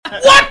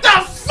What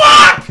the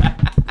fuck?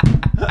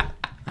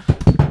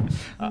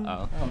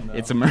 Uh-oh. Oh, no.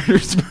 It's a murder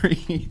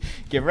spree.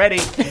 Get ready.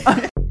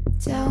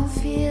 Don't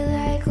feel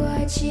like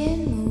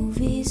watching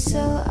movies, so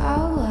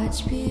I'll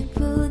watch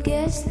people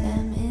guess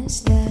them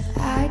instead.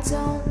 I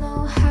don't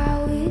know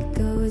how it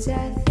goes,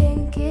 I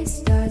think it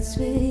starts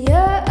with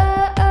your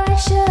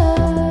show.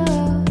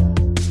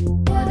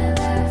 Wanna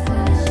laugh,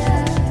 wanna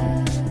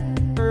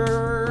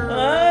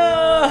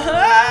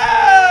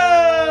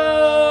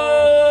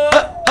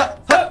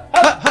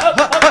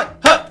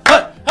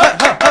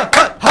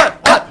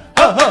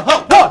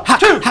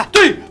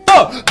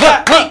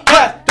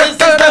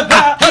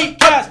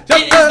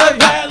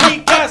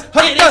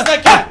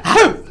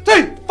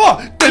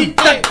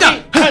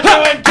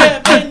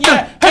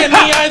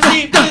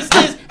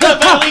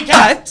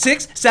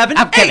Six, seven,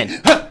 I'm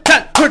Kevin.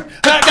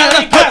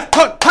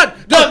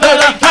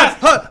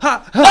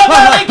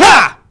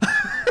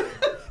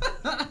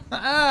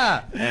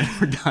 And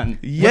we're done.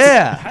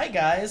 Yeah. Hi,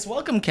 guys.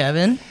 Welcome,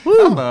 Kevin.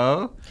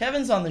 Hello.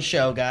 Kevin's on the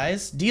show,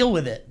 guys. Deal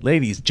with it.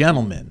 Ladies,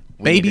 gentlemen,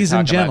 We need to babies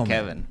and talk about gentlemen.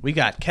 Kevin. We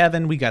got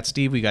Kevin, we got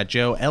Steve, we got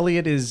Joe.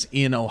 Elliot is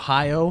in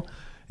Ohio.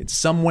 It's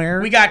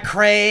somewhere We got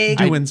Craig.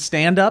 doing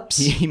stand-ups.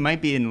 He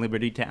might be in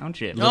Liberty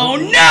Township. Oh,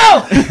 no!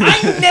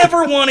 I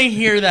never want to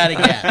hear that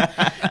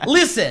again.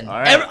 Listen. All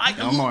right.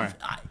 No more.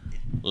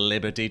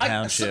 Liberty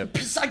Township.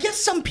 I guess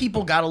some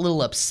people got a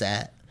little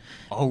upset.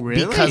 Oh,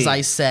 really? Because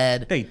I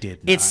said They did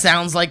it not.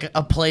 sounds like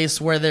a place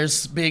where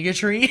there's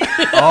bigotry.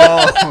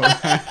 Oh.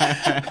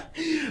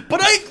 But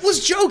I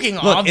was joking,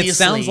 Look, obviously. it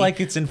sounds like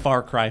it's in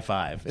Far Cry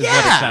 5 is yeah, what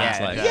it sounds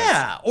Yeah, like. it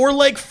yeah, or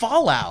like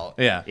Fallout.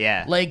 Yeah.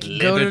 Yeah. Like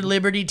go to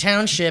Liberty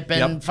Township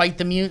and Yep. fight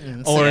the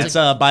mutants. Or it's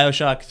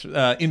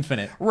BioShock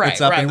Infinite. right, It's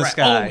up right, in the right.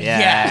 sky. Oh,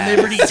 yeah.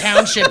 Liberty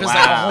Township is like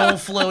a Wow. whole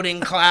floating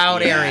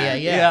cloud area.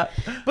 Yeah.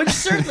 But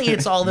certainly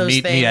it's all those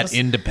Meet things. me at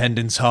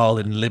Independence Hall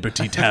in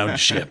Liberty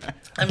Township.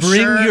 I'm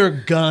Bring sure- your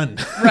gun.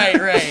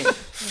 Right.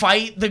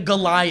 Fight the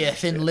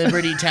Goliath in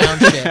Liberty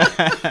Township.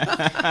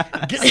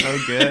 So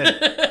good.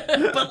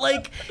 But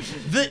like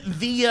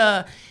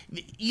the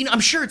you know, I'm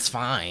sure it's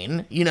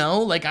fine, you know,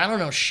 like I don't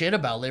know shit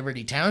about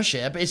Liberty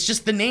Township. It's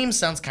just the name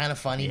sounds kind of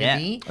funny Yeah.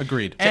 to me.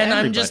 Agreed. And To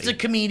I'm just a everybody.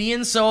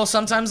 comedian, so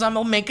sometimes I'm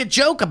gonna make a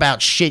joke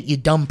about shit, you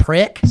dumb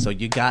prick. So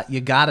you got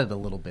it a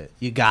little bit.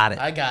 You got it.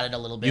 I got it a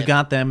little bit. You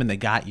got them and they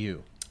got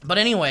you. But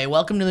anyway,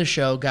 welcome to the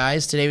show,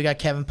 guys. Today we got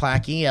Kevin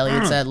Plackey.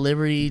 Elliot's at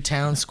Liberty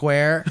Town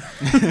Square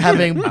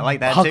having I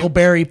like that, too.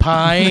 huckleberry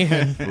pie.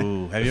 And-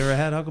 Ooh, have you ever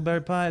had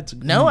huckleberry pie? It's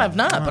no, I've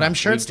not, but I'm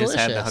sure We it's just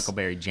delicious. had the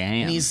Huckleberry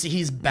Jam. And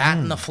he's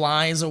batting the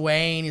flies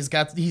away, and he's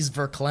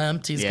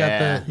verklempt.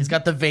 Yeah. He's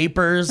got the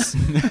vapors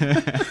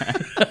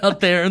out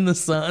there in the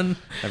sun.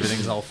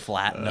 Everything's all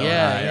flat. in Yeah,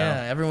 Ohio.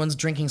 yeah. Everyone's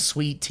drinking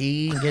sweet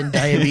tea and getting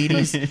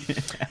diabetes.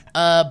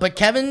 But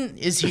Kevin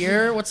is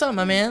here. What's up,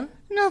 my man?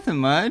 Nothing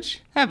much.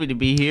 Happy to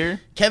be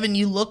here. Kevin,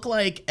 you look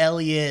like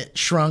Elliot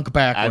shrunk I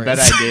backwards. bet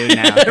I do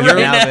now. Right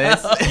now now.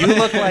 this. You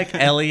look like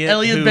Elliot.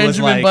 Elliot who Benjamin was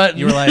like, Button.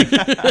 You were like,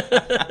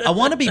 I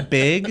want to be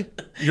big.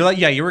 You're like,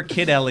 yeah, you were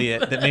Kid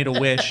Elliot that made a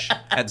wish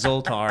at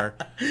Zoltar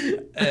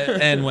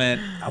and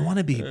went, I want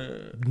to be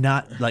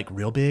not like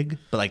real big,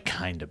 but like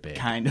kind of big.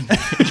 Kind of.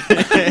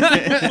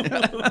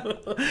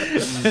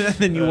 And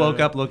then you woke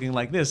up looking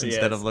like this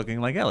instead Yes. of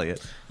looking like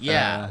Elliot.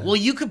 Yeah. Well,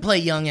 you could play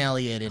young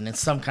Elliot, and it's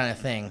some kind of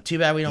thing. Too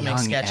bad we don't make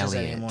Young sketches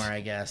Elliot. anymore,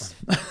 I guess.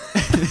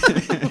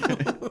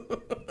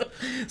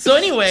 So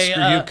anyway,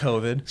 Screw you,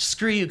 COVID.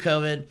 Screw you,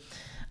 COVID.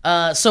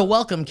 So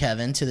welcome,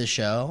 Kevin, to the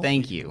show.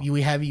 Thank you.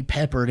 We have you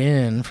peppered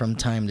in from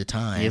time to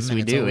time. Yes, and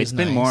we it's do. always It's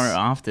been nice. more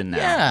often now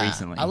Yeah,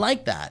 recently. I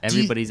like that.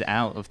 Everybody's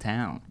out of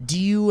town. Do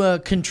you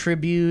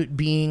contribute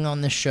being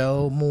on the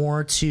show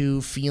more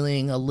to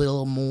feeling a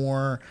little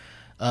more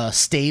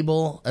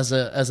stable as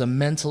a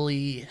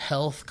mentally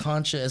health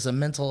conscious, as a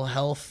mental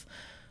health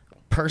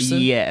person?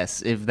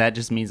 Yes, if that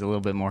just means a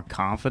little bit more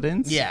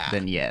confidence, Yeah.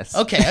 then yes.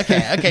 Okay,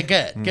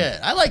 good.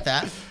 I like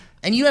that.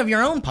 And you have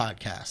your own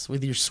podcast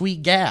with your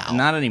sweet gal.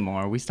 Not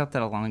anymore. We stopped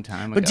that a long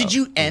time ago. But did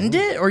you end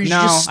it, or you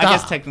No, just stop? I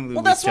guess technically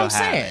well, we that's still what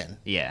I'm have saying. it.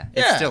 Yeah,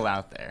 Yeah. it's still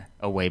out there,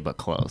 away but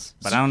close.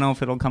 But I don't know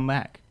if it'll come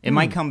back. It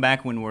might come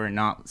back when we're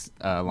not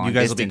long You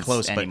guys will be distance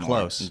close but anymore.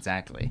 close.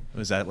 Exactly.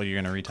 Is that what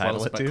you're going to retitle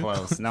Close it but to?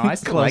 close. No, I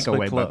still Close like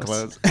away but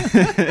close.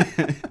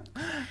 close.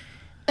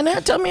 And now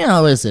tell me,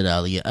 how is it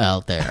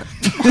out there?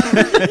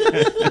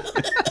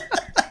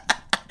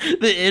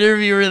 The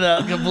interviewer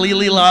that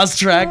completely lost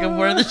track of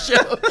where the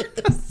show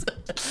is.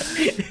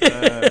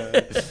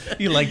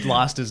 He like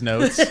lost his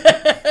notes.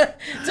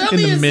 Tell In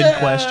me, the is,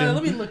 mid-question.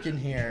 let me look in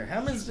here.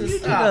 How much is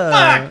this?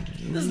 Fuck!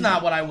 This is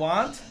not what I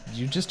want. Did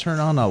you just turn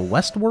on a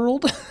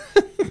Westworld?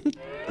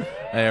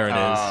 There it is.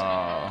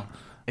 Oh,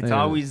 it's There.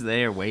 always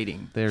there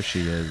waiting. There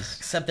she is.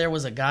 Except there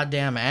was a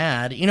goddamn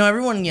ad. You know,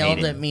 everyone yelled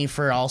Hate it. at me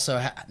for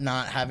also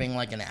not having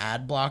like an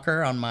ad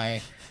blocker on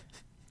my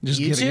Just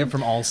YouTube. getting it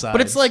from all sides.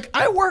 But it's like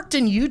I worked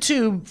in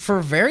YouTube for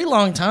a very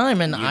long time,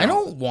 and I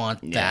don't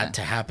want that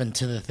to happen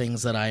to the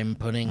things that I'm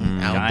putting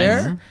out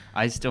there.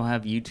 I still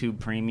have YouTube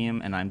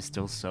Premium, and I'm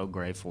still so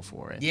grateful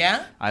for it.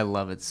 Yeah? I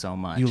love it so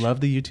much. you love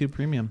the YouTube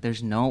Premium.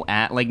 There's no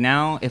ad. Like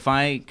now,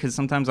 because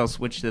sometimes I'll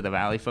switch to the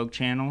Valley Folk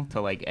channel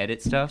to like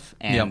edit stuff,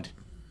 and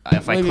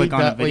if I click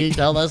on a Will you video,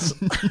 tell us?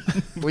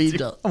 Will you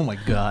tell? Oh my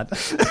god.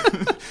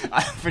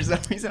 for some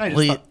reason I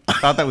just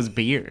thought that was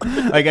beer.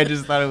 Like I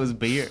just thought it was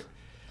beer.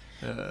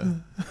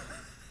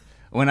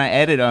 When I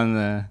edit on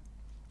the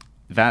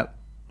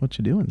What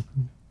you doing?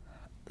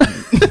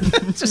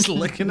 Just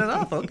licking it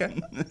off. Okay.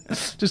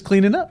 Just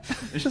cleaning up.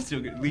 it's just still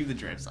good. Leave the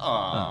drips.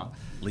 Aw.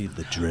 Leave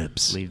the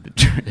drips. Leave the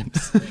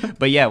drips.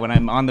 But yeah, when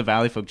I'm on the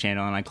Valley Folk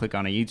channel and I click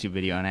on a YouTube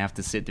video and I have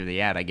to sit through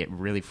the ad, I get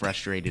really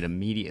frustrated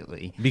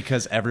immediately.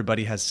 Because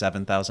everybody has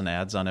 7,000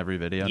 ads on every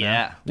video now.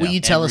 Yeah. Will you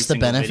tell Every us the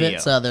single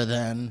benefits video. other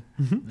than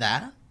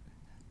that?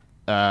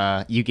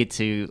 You get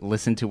to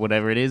listen to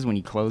whatever it is when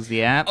you close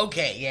the app.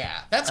 Okay,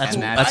 yeah, that's And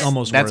cool. that's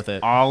almost that's worth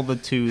it. all the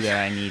two that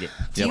I needed.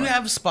 Do you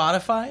have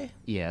Spotify?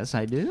 Yes,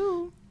 I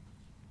do.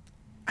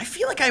 I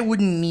feel like I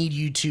wouldn't need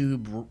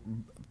YouTube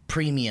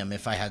Premium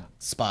if I had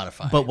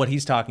Spotify. But what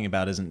he's talking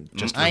about isn't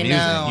just for I music.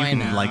 know, You I can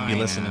know, like be I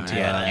listening know. to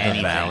Yeah, the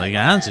anything. Valley.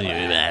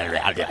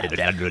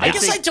 I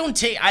guess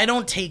I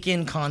don't take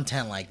in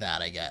content like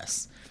that. I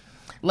guess,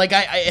 like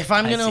if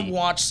I'm gonna see.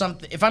 watch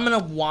something,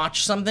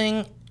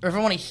 or if I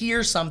want to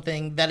hear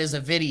something that is a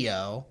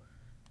video,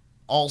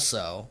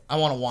 also I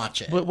want to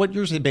watch it. But what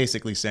you're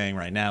basically saying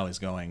right now is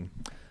going,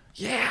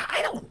 yeah,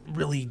 I don't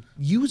really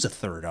use a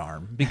third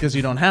arm because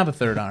you don't have a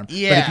third arm. But if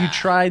Yeah. you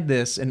tried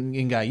this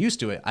and got used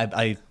to it,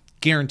 I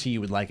guarantee you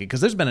would like it. Because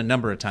there's been a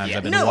number of times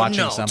I've been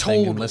watching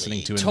something and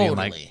listening to it and being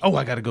like, oh,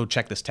 I got to go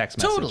check this text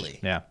message. Totally.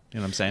 Yeah. You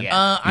know what I'm saying?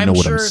 I'm know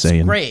what sure I'm it's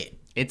saying. great.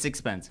 It's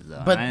expensive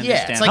though. But I yeah,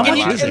 understand it's how like,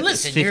 much and it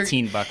listen, is.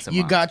 $15 a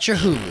you month. got your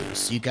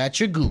Hulus, you got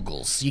your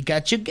Googles, you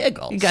got your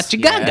Giggles, You got your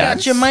you got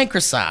Gagas. your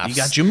Microsofts, You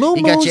got your Moo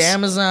you got Moos. your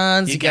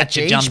Amazons, you got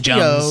your Jum Jums.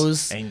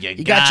 HBOs, And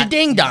you got your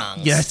Ding Dongs,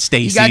 Yeah, you got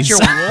Stacey's. your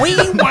Wee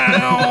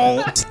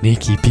Wow.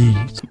 Sneaky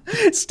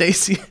Pete.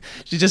 Stacy,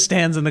 she just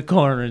stands in the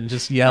corner and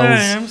just yells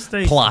I'm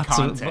Stacey. plots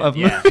Content, of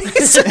yeah.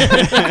 movies.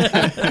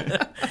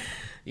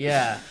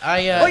 Yeah,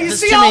 Well, you there's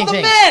see, too all many the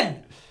things.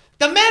 men.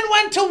 The men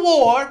went to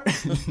war,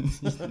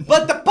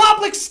 but the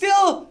public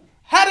still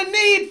had a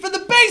need for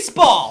the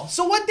baseball.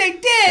 So what they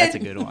did That's a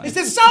good one. is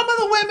that some of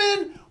the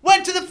women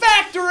went to the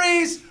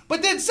factories,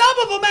 but then some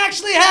of them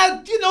actually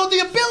had, the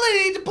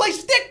ability to play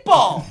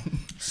stickball.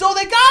 So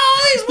they got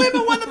all these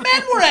women when the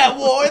men were at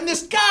war, and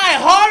this guy,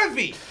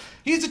 Harvey,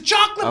 he's a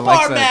chocolate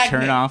bar Alexa, magnate.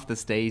 turn off the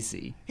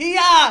Stacy. He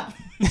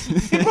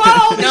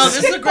brought all these No,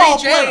 this is a great stickball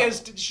channel.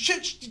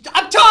 players.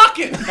 I'm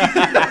talking.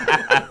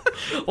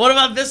 What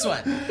about this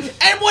one?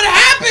 And what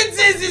happens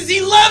is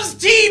he loves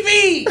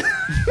TV.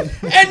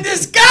 And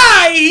this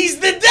guy, he's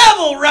the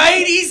devil,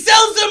 right? He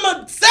sells him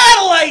a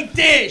satellite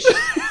dish.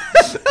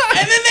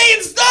 And then they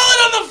install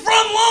it on the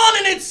front lawn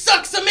and it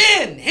sucks him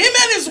in. Him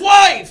and his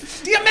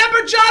wife. Do you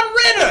remember John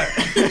Ritter?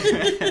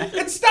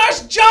 It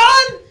stars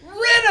John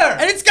Ritter.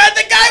 And it's got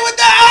the guy with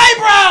the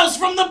eyebrows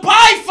from the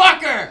Pie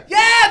Fucker.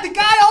 Yeah, the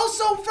guy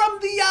also from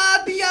the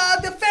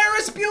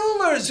Ferris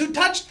Bueller's who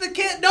touched the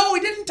kid. No,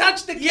 he didn't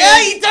touch the kid. Yeah,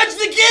 he touched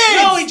the kids.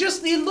 No,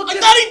 he looked I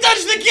at. thought he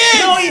touched the kids.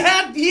 No, he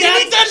had.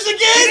 Did he touch the He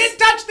kids? didn't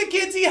touch the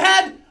kids. He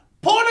had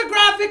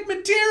pornographic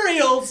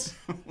materials.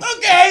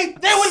 Okay,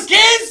 there was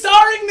kids.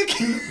 Starring the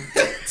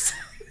kids.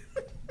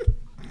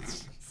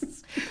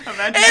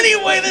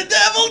 Anyway, the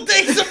devil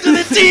takes him to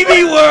the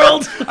TV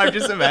world. I'm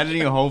just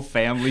imagining a whole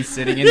family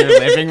sitting in their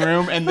living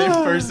room and the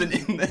person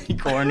in the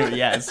corner,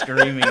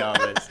 screaming all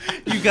this.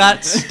 You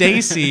got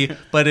Stacy,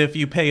 but if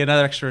you pay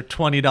another extra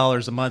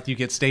 $20 a month, you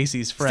get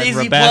Stacy's friend Stacey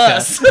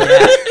Rebecca.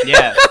 Plus.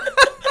 Yeah.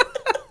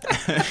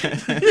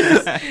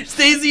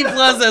 Stacey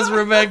Plus as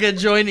Rebecca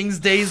joining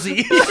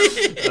Stacey.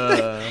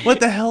 What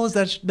the hell is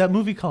that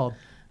movie called?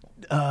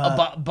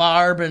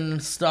 Barb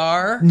and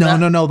Star.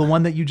 No, the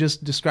one that you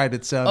just described.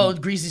 It's Oh,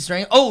 Greasy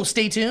String. Oh,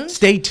 Stay Tuned.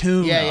 Stay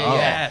Tuned. Yeah.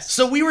 Yes.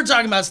 So we were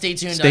talking about Stay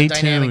Tuned Stay on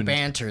Dynamic Tuned.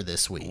 Banter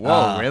this week.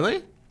 Whoa,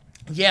 really?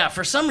 Yeah,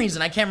 for some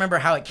reason I can't remember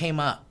how it came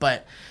up,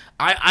 but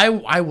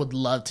I would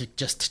love to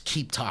just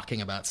keep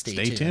talking about Stay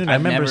Stay Tuned. Tuned. I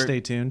I've remember never- Stay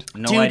Tuned.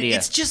 No Dude, idea.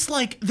 it's just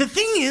like the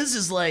thing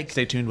is like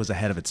Stay Tuned was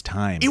ahead of its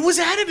time. it was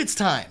ahead of its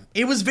time.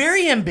 It was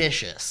very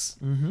ambitious.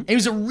 Mm-hmm. It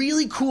was a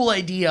really cool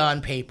idea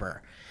on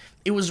paper.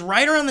 It was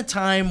right around the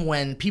time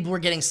when people were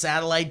getting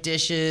satellite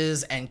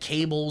dishes and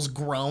cables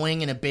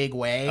growing in a big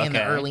way in the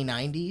Okay. early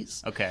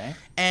 90s. Okay.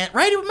 And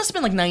right, it must have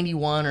been like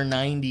 91 or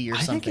 90 or I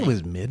something. think it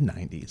was mid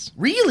 90s.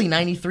 Really?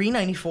 93,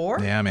 94?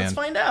 Yeah, man. Let's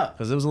find out.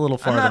 Because it was a little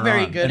I'm farther not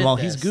very on. good and at while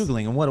this. he's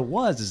Googling, and what it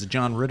was is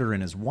John Ritter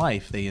and his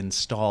wife, they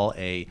install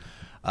a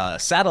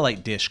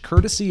satellite dish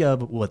courtesy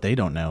of what they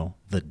don't know,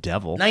 the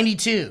devil.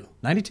 92.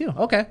 92,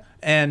 okay.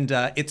 And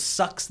it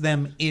sucks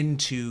them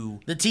into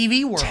The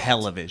TV world.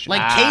 television.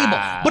 Like cable.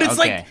 But it's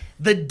okay. like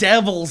the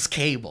devil's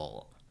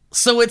cable.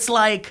 So it's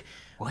like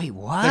Wait,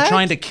 what? They're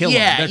trying to kill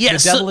Yeah, them. yeah, The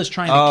so- devil is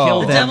trying to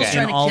kill The them devil's in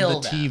trying to all kill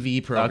the them.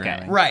 TV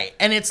programming. Right,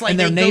 and it's like And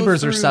their they go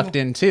neighbors are through- sucked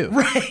in too.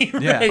 Right,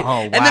 Yeah. right.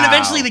 Oh, And then wow.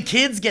 eventually the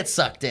kids get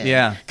sucked in.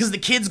 Yeah. Because the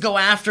kids go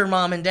after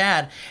mom and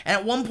dad. And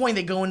at one point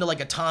they go into like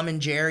a Tom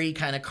and Jerry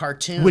kind of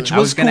cartoon. Which I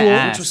was was gonna cool.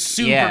 ask. Which was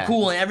super Yeah.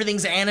 cool. And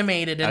everything's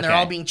animated and they're Okay.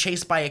 all being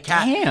chased by a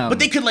cat. Damn. But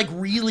they could like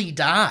really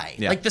die.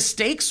 Yeah. Like the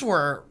stakes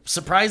were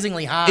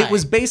surprisingly high. It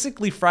was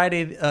basically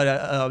Friday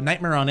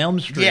Nightmare on Elm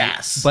Street.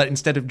 Yes. But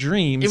instead of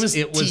dreams, It was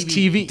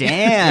TV.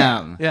 Damn.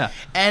 Yeah.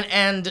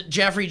 And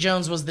Jeffrey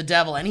Jones was the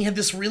devil, and he had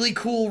this really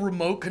cool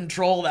remote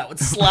control that would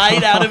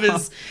slide out of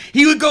his.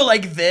 He would go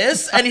like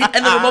this, and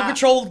the remote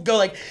control would go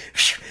like.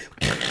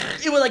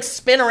 It would like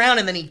spin around,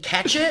 and then he'd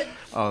catch it,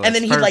 Oh, and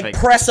then that's he'd like perfect.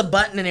 press a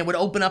button, and it would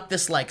open up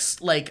this like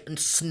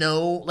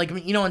snow, like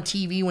you know on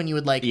TV when you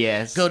would like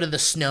Yes. go to the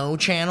snow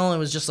channel, it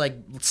was just like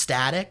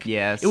static.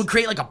 Yes. it would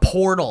create like a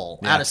portal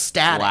out of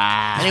static,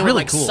 Wow. and it would Really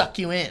like cool. suck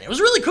you in. It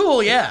was really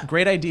cool, yeah.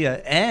 Great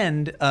idea.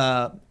 And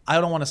I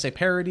don't want to say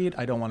parodied.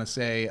 I don't want to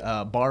say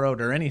borrowed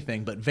or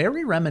anything, but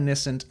very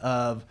reminiscent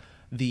of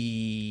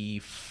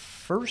the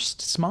first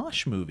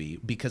Smosh movie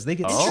because they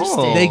get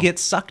Interesting. they get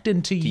sucked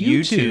into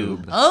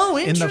YouTube. Oh,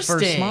 in the first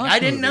interesting. Smosh I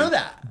didn't movie, know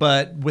that.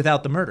 but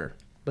without the murder,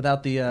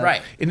 without the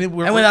Right, and, and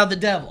without the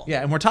devil.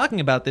 Yeah, and we're talking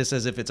about this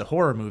as if it's a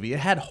horror movie. It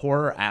had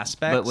horror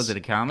aspects. But was it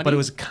a comedy? But it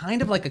was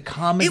kind of like a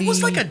comedy. It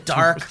was like a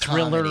dark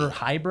thriller comedy.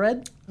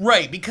 hybrid.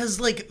 Right, because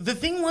like the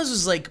thing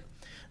was like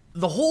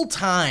the whole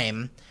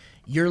time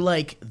you're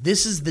like,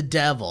 this is the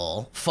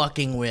devil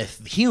fucking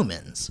with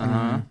humans.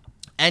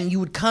 And you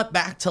would cut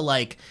back to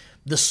like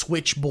the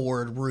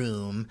switchboard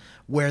room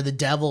where the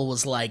devil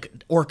was like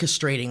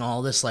orchestrating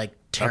all this like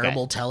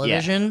terrible Okay,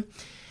 television.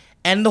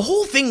 And the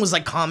whole thing was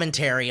like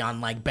commentary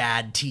on like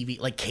bad TV,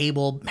 like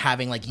cable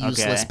having like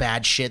useless Okay.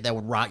 bad shit that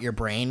would rot your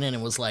brain. And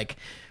it was like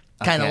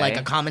kind of like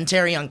Okay. a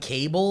commentary on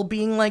cable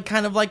being like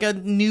kind of like a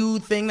new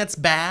thing that's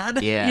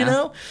bad, Yeah. you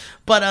know?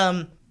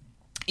 But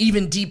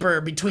even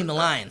deeper between the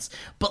lines.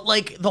 But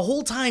like the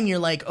whole time you're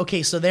like,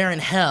 okay, so they're in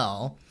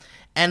hell.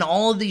 And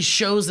all of these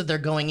shows that they're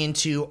going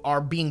into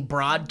are being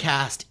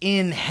broadcast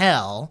in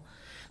hell.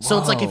 So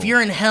it's like if Whoa.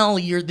 you're in hell,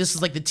 this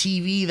is like the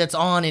TV that's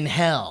on in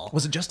hell.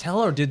 Was it just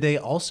hell, or did they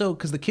also?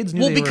 Because the kids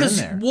knew they were in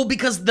there.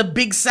 Because the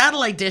big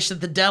satellite dish that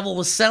the devil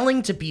was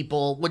selling to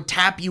people would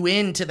tap you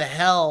into the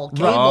hell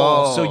cable.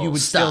 Oh. So you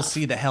would still stuff.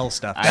 see the hell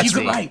stuff. I That's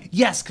see. right.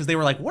 Yes, because they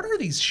were like, "What are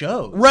these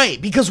shows?"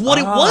 Right, because what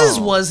it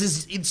Oh.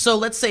 was so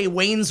let's say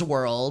Wayne's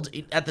World,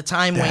 at the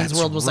time Wayne's That's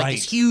World was like right.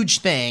 this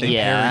huge thing.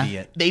 Yeah. Parody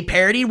it. They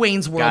parodied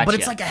Wayne's World, but Gotcha.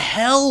 it's like a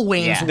hell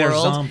Wayne's Yeah. They're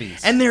World.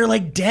 zombies. And they're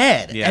like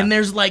dead. Yeah. And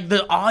there's like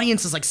the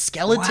audience is like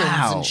skeletons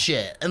Wow. and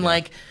shit. And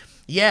like,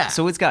 yeah.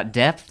 So it's got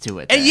depth to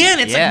it. and then. yeah,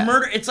 and it's like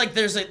murder. It's like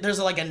there's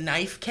like a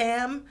knife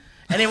cam.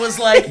 And it was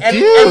like, and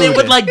they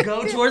would like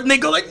go towards, and they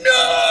go like,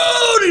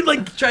 no, and they'd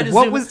like try to.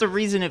 What zoom was in. the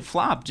reason it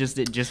flopped?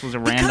 It just was a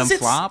Because random it's-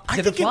 flop. I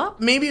Did think it flop?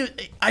 Maybe,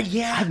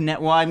 yeah. I've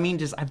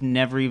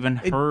never even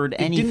heard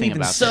It anything didn't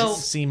even about So-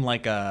 this. seem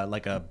like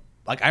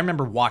I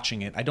remember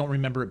watching it. I don't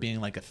remember it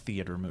being like a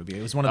theater movie.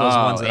 It was one of those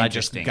Oh, ones that I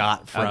just interesting.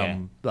 got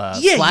from Okay.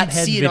 Yeah, Flathead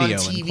you'd see it on Video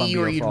in TV Columbia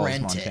or you'd Falls,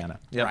 rent Montana.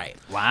 it. Yep. Right.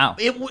 Wow.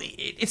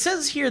 It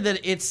says here that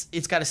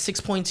it's got a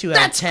 6.2 out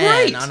That's of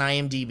 10 great. on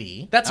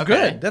IMDb. That's Okay.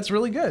 good. That's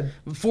really good.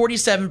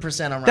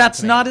 47% on Rotten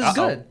That's not as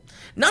Tomatoes. good.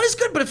 Not as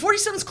good, but if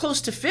 47 is close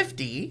to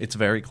 50. It's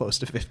very close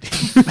to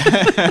 50.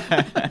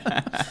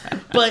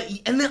 But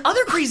and the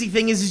other crazy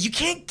thing is you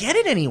can't get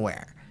it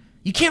anywhere.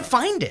 You can't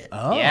find it.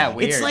 Oh. Yeah,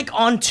 weird. It's like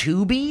on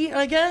Tubi,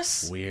 I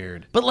guess.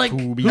 Weird. But like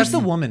Who's the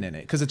woman in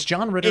it? Because it's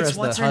John Ritter it's as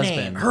what's the her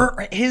husband.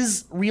 name?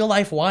 His real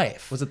life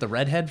wife. Was it the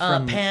redhead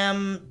from?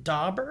 Pam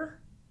Dauber?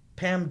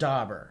 Pam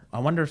Dauber. I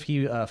wonder if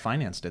he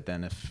financed it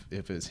then, if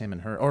it was him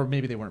and her, or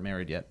maybe they weren't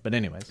married yet. But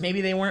anyways,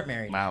 Maybe they weren't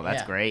married. Wow,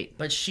 that's Yeah. great.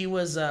 But she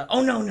was.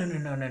 Oh no!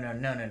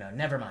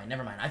 Never mind.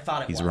 I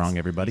thought it was. he's wrong.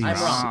 Everybody. I'm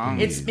He's- wrong.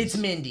 he's- It's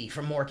Mindy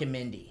from Mork and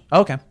Mindy.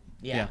 Okay.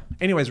 Yeah.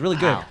 Anyways, really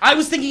good. I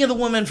was thinking of the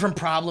woman from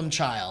Problem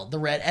Child, the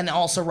red, and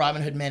also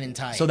Robin Hood Men in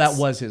Tights. So that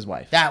was his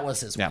wife. that was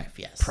his yeah. wife.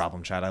 Yes.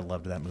 Problem Child. I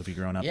loved that movie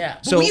growing up. Yeah.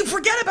 So But you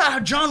forget about how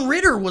John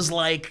Ritter was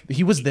like.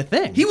 he was the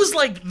thing. He was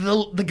like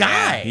the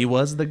guy. He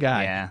was the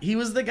guy. Yeah. He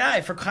was the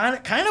guy for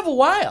kind of a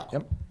while.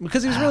 Yep.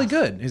 Because he was really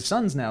good. His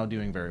son's now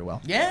doing very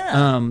well.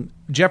 Yeah.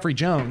 Jeffrey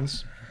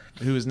Jones,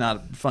 who is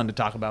not fun to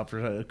talk about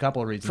for a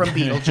couple of reasons. From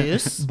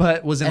Beetlejuice.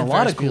 but was in And a lot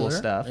Ferris of cool Bueller.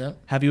 stuff. Yep.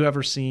 Have you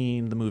ever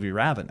seen the movie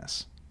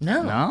Ravenous?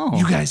 No. No.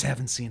 You guys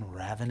haven't seen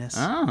Ravenous?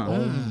 Oh.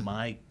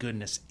 My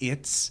goodness.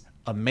 It's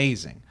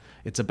amazing.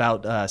 It's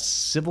about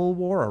Civil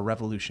War or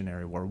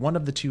Revolutionary War. One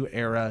of the two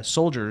era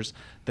soldiers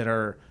that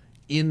are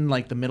in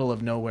like the middle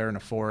of nowhere in a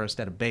forest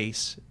at a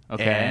base.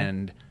 Okay.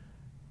 And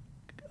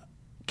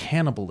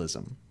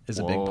cannibalism is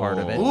a big part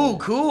of it. Ooh,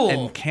 cool.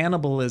 And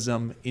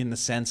cannibalism in the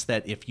sense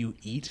that if you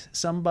eat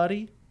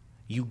somebody,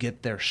 you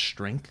get their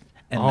strength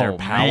and their Oh,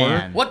 power.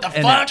 man. What the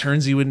and fuck? it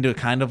turns you into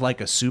kind of like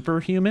a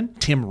superhuman.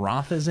 Tim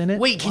Roth is in it.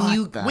 Wait, can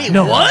you wait?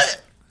 No.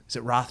 What? Is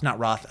it Roth? Not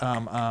Roth.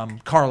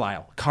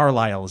 Carlisle.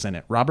 Carlisle is in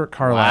it. Robert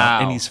Carlisle, Wow.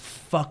 and he's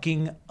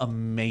fucking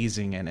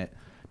amazing in it.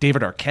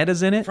 David Arquette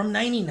is in it. From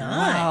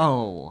 99.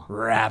 Oh.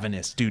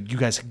 Ravenous. Dude, you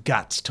guys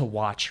got to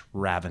watch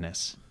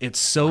Ravenous. It's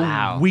so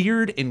Wow.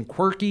 weird and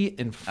quirky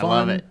and fun. I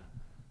love it.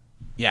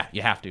 Yeah,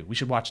 you have to. We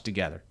should watch it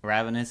together.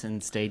 Ravenous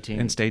and Stay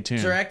Tuned. And stay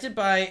tuned. Directed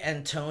by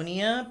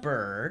Antonia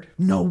Bird.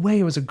 No way.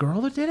 It was a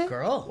girl that did it?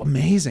 Girl.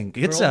 Amazing.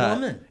 It's Girl, a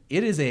woman.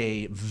 It is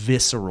a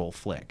visceral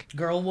flick.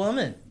 Girl,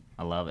 woman.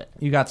 I love it.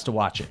 You got to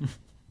watch it.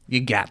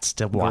 You got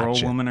to watch Girl,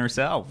 it. woman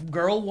herself.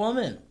 Girl,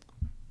 woman.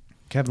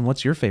 Kevin,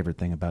 what's your favorite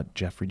thing about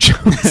Jeffrey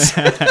Jones?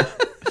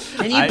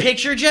 Can you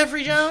picture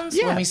Jeffrey Jones?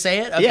 Yeah. Let me say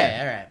it? Okay, Yeah.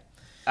 all right.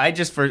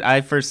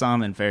 I first saw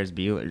him in Ferris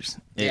Bueller's.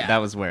 Yeah. That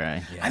was where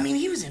I. I mean,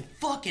 he was in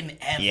fucking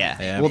everything.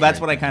 Yeah. Well, that's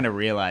what I kind of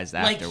realized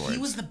Like, afterwards. he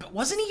was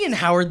wasn't he in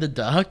Howard the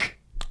Duck?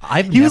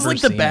 He was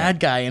like the bad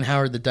guy in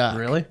Howard the Duck.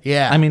 Really?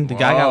 Yeah. I mean, the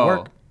guy got Whoa.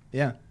 work.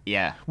 Yeah.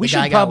 Yeah. We The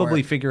guy should got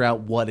probably work. figure out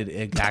what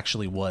it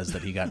actually was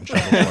that he got in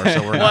trouble for.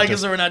 So we're well, not I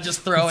guess just we're not just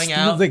throwing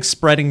out. like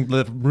spreading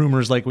the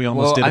rumors like we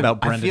almost did about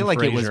I Brendan feel like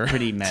Fraser. it was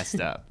pretty messed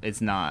up. It's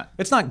not.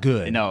 It's not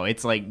good. No,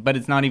 it's like, but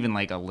it's not even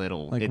like a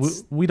little. Like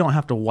it's we don't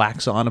have to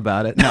wax on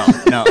about it. no.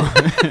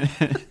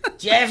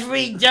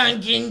 Jeffrey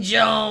Duncan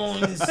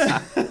Jones.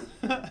 Rebecca,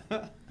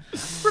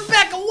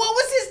 what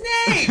was his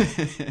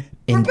name?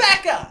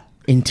 Rebecca.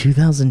 In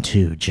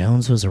 2002,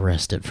 Jones was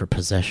arrested for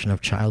possession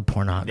of child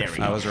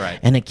pornography. I was right.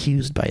 And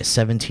accused by a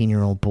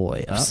 17-year-old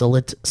boy of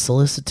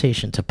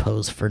solicitation to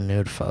pose for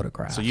nude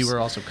photographs. So you were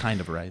also kind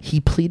of right. He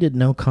pleaded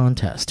no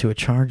contest to a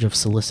charge of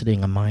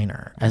soliciting a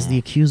minor, as the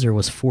accuser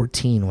was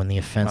 14 when the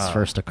offense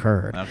first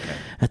occurred. Okay.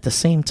 At the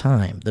same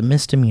time, the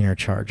misdemeanor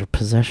charge of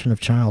possession of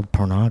child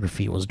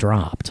pornography was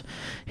dropped.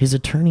 His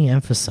attorney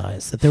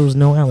emphasized that there was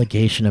no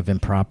allegation of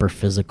improper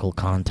physical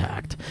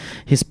contact.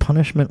 His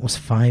punishment was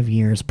 5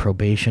 years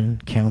probation,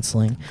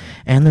 counseling,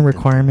 and the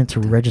requirement to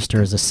register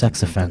as a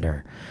sex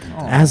offender.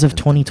 As of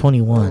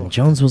 2021,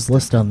 Jones was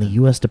listed on the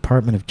U.S.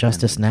 Department of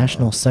Justice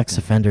National Sex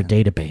Offender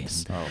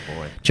Database.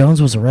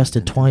 Jones was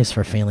arrested twice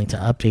for failing to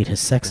update his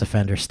sex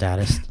offender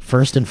status,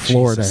 first in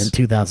Florida in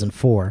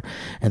 2004,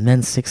 and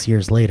then 6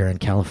 years later in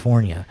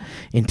California.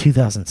 In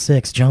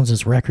 2006,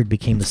 Jones's record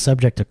became the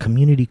subject of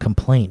community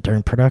complaint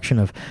during production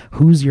of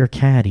Who's Your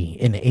Caddy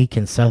in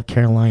Aiken, South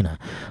Carolina.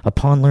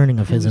 Upon learning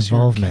of his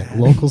involvement,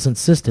 locals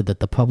insisted that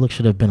the public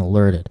should have been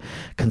alerted,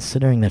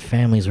 considering that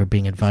families were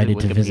being invited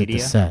to visit the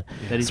Wikipedia set.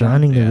 that he's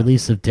Surrounding the Yeah.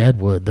 release of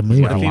Deadwood, the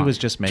movie, What if he was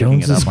just making it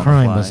Jones's up on the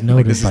crime fly? was Like,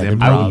 noted this is by the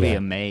improv? I would be media.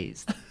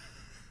 amazed.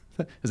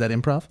 Is that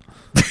improv?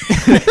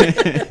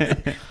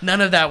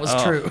 None of that was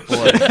true.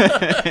 What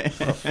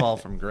a fall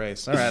from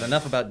grace. All right,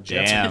 enough about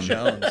Jeffrey Damn.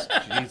 Jones.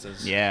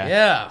 Jesus. Yeah.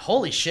 Yeah,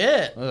 holy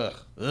shit. Ugh.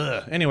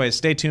 Anyways,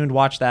 stay tuned.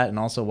 Watch that, and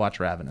also watch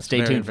Ravenous.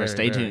 Stay tuned for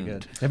Stay Tuned.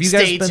 Good. Have you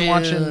guys Stay been tuned.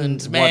 watching?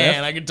 What Man,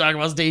 If? I could talk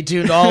about Stay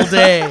Tuned all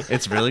day.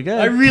 It's really good.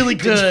 I really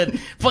could.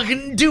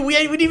 Fucking dude, we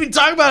didn't even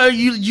talk about how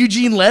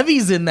Eugene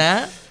Levy's in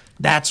that.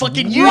 That's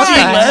Fucking right.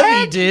 Eugene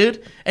Levy,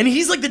 dude. And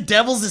he's like the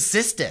devil's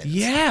assistant.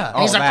 Yeah.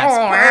 He's like,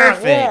 that's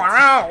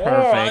perfect.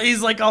 Perfect.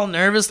 He's like all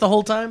nervous the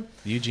whole time.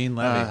 Eugene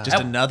Levy,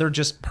 just another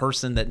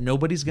person that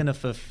nobody's gonna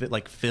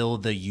fill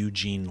the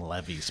Eugene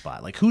Levy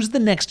spot. Like, who's the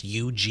next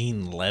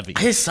Eugene Levy?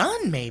 His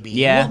son, maybe.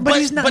 Yeah. But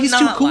he's not- he's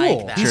too not cool.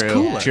 Like that. He's True,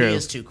 cooler. true. He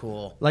is too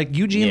cool. Like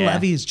Eugene Yeah.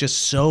 Levy is just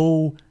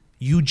so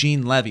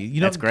Eugene Levy.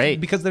 You know, That's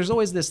great. because there's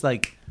always this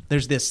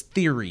there's this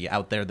theory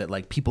out there that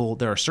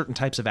there are certain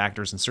types of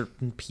actors and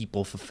certain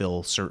people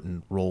fulfill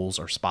certain roles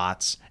or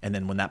spots, and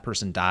then when that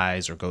person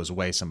dies or goes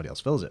away, somebody else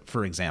fills it.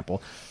 For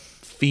example,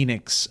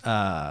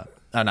 River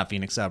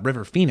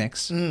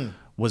Phoenix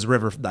was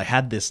River. I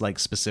had this like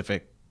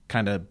specific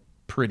kind of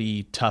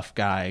pretty tough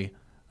guy,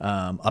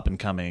 up and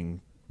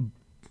coming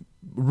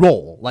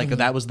role. Like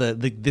that was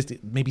this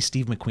maybe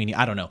Steve McQueen.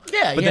 I don't know.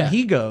 Yeah, But yeah. then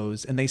he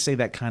goes and they say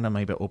that kind of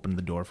maybe opened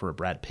the door for a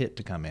Brad Pitt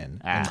to come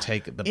in and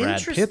take the Brad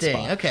Pitt Interesting.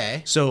 spot.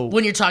 Okay. So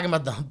when you're talking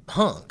about the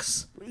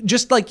hunks,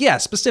 just like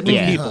specific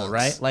Yeah. people,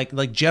 Hunks. right?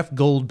 Like Jeff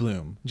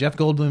Goldblum. Jeff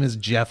Goldblum is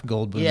Jeff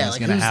Goldblum. Yeah, He's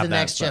like gonna who's have the that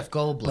next spot. Jeff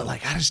Goldblum? But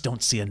like I just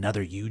don't see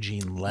another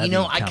Eugene Levy. you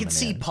know, I coming could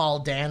see in. Paul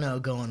Dano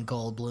going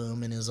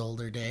Goldblum in his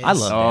older days. I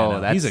love Oh,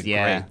 Dano. that's He's a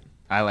great.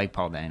 I like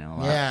Paul Dano a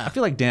lot. Yeah. I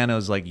feel like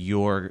Dano's like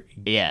your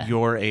Yeah.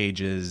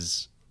 age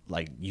is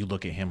like you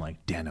look at him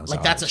like Dano's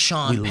Like that's a ours.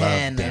 Sean We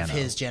Penn love Dano. of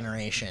his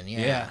generation. Yeah.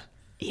 Yeah.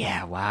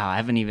 Yeah, wow. I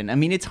haven't even. I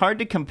mean, it's hard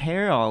to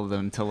compare all of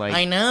them to like.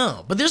 I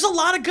know, but there's a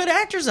lot of good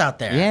actors out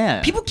there.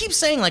 Yeah. People keep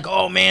saying like,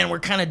 "Oh man, we're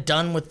kind of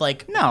done with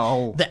like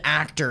No. the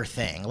actor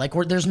thing. Like,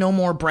 there's no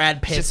more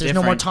Brad Pitts, just there's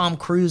no more different. Tom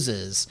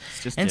Cruises."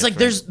 just and it's like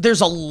different.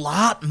 there's a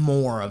lot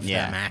more of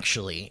Yeah. them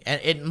actually,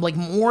 and it like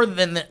more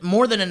than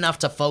enough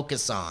to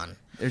focus on.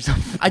 There's a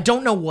I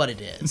don't know what it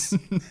is.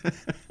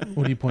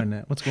 What are you pointing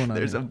at? What's going on?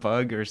 there's a here?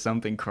 bug or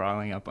something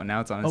crawling up.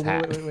 Now it's on his Oh,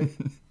 hat. wait.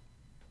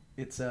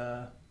 It's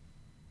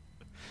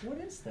What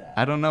is that?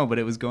 I don't know, but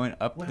it was going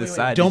up the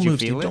side. Don't Did you move,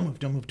 feel Steve. it?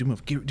 Don't move.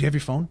 Do you have your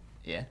phone?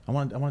 Yeah. I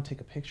want to take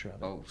a picture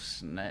of it. Oh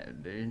snap,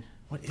 dude.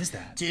 What is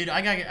that? Dude,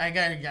 I got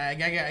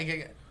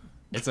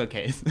It's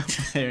okay.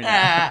 There it is.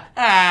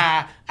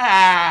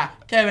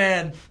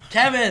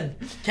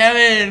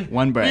 Kevin.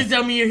 One breath. Please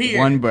tell me you're here.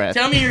 One breath.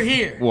 Tell me you're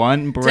here.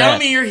 One breath. Tell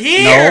me you're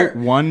here.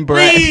 No, one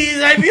breath.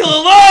 Please, I feel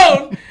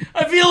alone.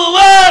 I feel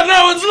alone.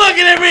 No one's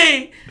looking at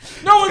me.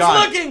 No one's gone.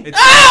 looking.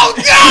 It's- Oh,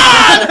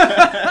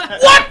 God!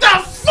 What the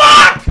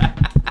fuck?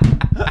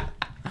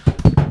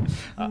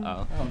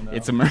 Uh-oh.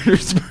 It's a murder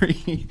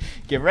spree.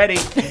 Get ready.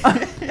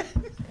 Where'd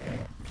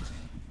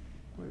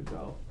it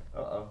go?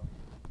 Uh-oh.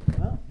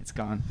 Well, It's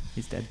gone.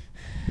 He's dead.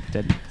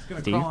 Dead. it's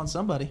gonna Steve? crawl on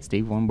somebody.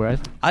 Steve, one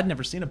breath. I'd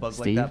never seen a bug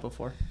like Steve? that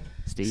before.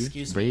 Steve,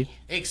 Excuse breathe. me.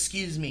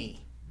 Excuse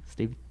me.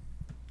 Steve.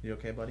 You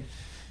okay, buddy?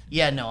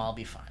 Yeah, no, I'll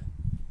be fine.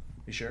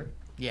 You sure?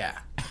 Yeah.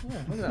 Yeah,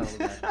 look at that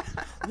little guy.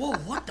 Whoa,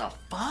 what the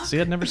fuck? See,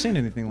 I'd never seen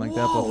anything like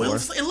that Whoa, before.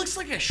 it looks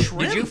like a shrimp.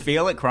 Did you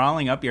feel it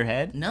crawling up your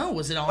head? No,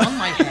 was it on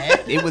my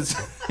head? It was.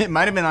 It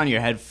might have been on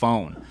your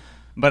headphone.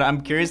 But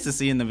I'm curious to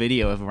see in the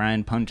video if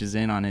Ryan punches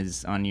in on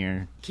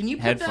your Can you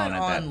put headphone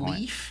that at that on point.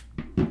 leaf?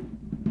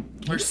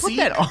 Put Or seek?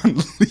 that on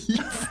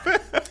leaf.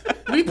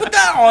 Will you put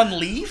that on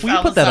leaf? Will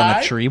you put that on a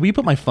outside? tree? Will you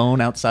put my phone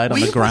outside Will on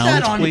the you ground,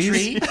 put that on please? a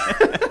tree?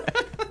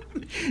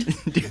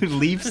 Dude,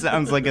 Leaf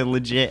sounds like a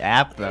legit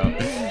app though.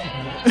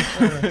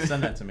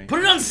 Send that to me. Put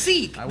it on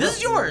Seek. This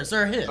is yours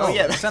or his. Oh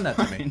yeah, Send that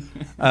to me.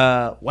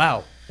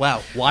 Wow.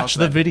 Watch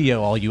the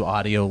video, all you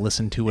audio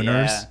listen to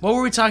winners. Yeah. What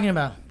were we talking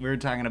about? We were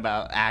talking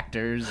about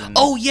actors and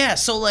Oh yeah,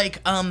 so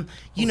like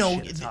you know,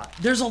 shit, it's hot.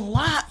 there's a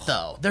lot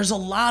though. There's a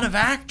lot of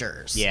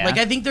actors. Yeah. Like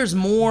I think there's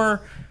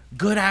more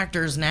good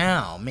actors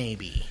now,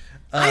 maybe.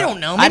 I don't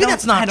know. Maybe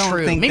that's I not don't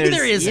true. think Maybe there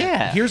there's- isn't.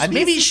 yeah. Here's- I mean,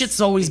 Maybe it's shit's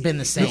always been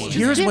the same.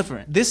 Here's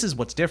different. this is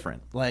what's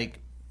different. Like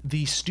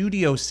the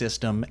studio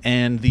system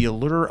and the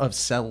allure of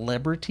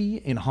celebrity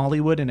in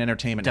Hollywood and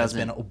entertainment has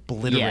been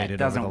obliterated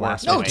doesn't over the work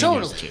last the way No, it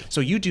totally. used to.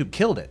 So YouTube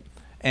killed it,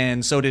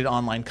 and so did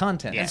online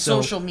content. Yeah. And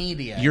so Social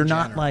media in You're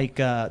not general. like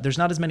there's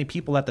not as many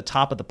people at the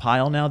top of the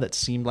pile now that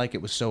seemed like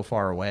it was so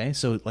far away.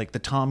 So like the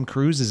Tom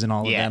Cruises and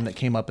all of Yeah. them that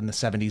came up in the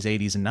 70s,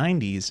 80s, and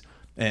 90s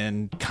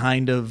and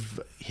kind of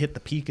hit the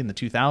peak in the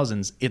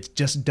 2000s. It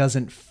just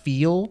doesn't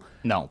feel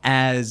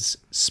as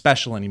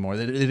special anymore.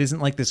 That it isn't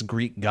like this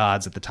Greek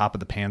gods at the top of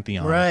the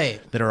pantheon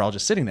Right. that are all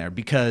just sitting there,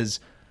 because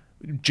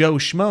Joe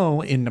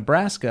Schmo in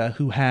Nebraska,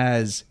 who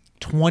has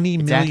 20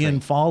 million Exactly.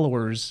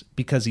 followers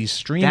because he's That's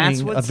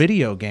streaming a what's-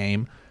 video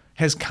game,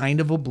 has kind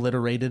of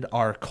obliterated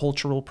our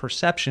cultural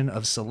perception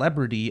of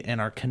celebrity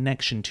and our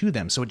connection to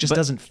them. So it just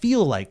doesn't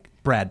feel like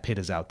Brad Pitt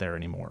is out there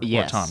anymore,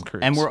 or Tom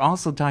Cruise. And we're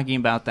also talking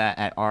about that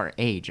at our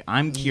age.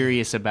 I'm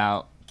curious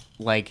about,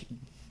 like,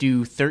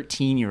 do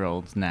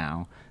 13-year-olds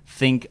now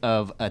think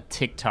of a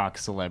TikTok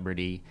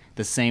celebrity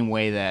the same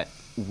way that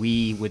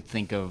we would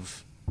think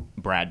of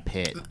Brad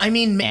Pitt? I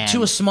mean, to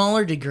And- a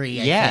smaller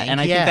degree. I Yeah, think.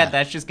 and I think that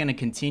that's just going to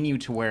continue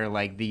to where,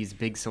 like, these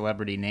big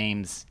celebrity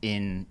names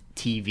in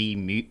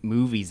TV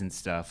movies and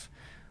stuff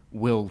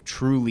will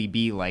truly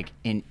be like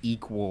an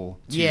equal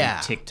to Yeah.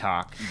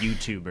 TikTok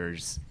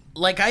YouTubers.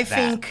 Like I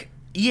think,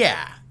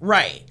 yeah,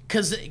 right.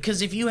 Because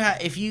if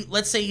you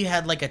let's say you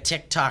had like a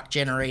TikTok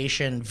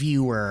generation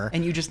viewer,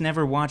 And you just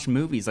never watched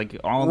movies. Like,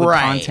 all the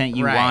Right, content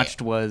you right.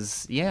 watched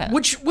was,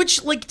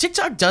 which like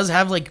TikTok does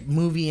have like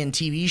movie and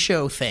TV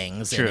show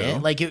things True. in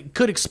it. Like it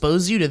could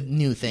expose you to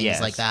new things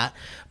Yes. like that.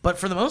 But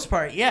for the most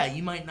part, yeah,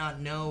 you might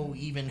not know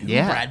even who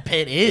Yeah. Brad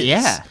Pitt is.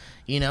 Yeah.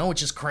 You know,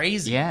 which is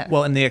crazy. Yeah.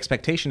 well, and the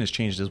expectation has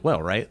changed as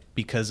well, right?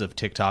 Because of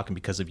TikTok and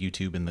because of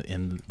YouTube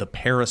and the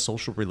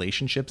parasocial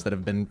relationships that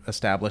have been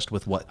established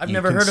with what I've you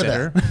never heard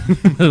of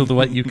consider,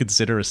 what you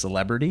consider a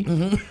celebrity.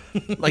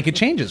 Like it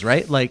changes,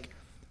 right? Like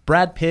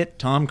Brad Pitt,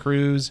 Tom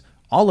Cruise,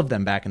 all of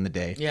them back in the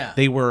day. Yeah.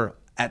 They were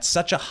at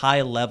such a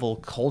high level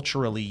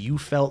culturally, you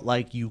felt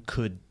like you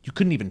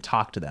couldn't even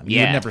talk to them. You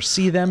would Yeah. never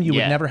see them. You would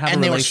Yeah. never have And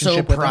a they were so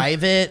relationship with them.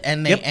 private,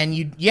 and they Yep. and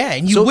you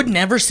So would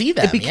never see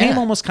them. It became yeah.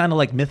 almost kind of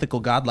like mythical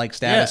godlike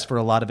status Yeah. for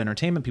a lot of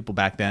entertainment people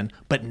back then.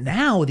 But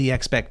now the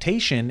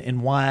expectation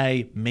and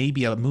why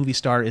maybe a movie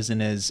star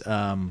isn't as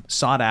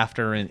sought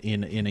after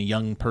in a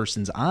young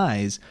person's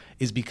eyes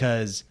is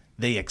because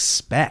they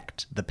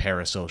expect the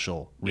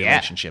parasocial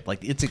relationship.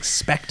 Like it's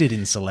expected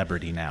in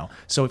celebrity now.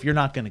 So if you're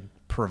not going to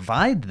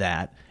provide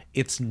that,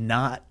 it's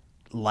not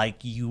like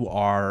you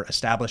are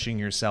establishing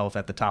yourself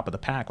at the top of the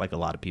pack like a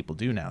lot of people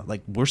do now.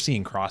 Like we're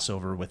seeing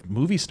crossover with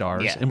movie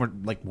stars, Yeah. and we're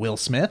like Will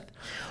Smith,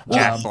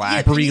 Jack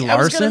Black. Brie I was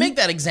Larson. gonna make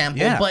that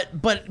example, Yeah.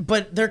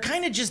 but they're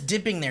kind of just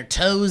dipping their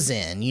toes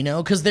in, you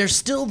know, because they're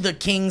still the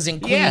kings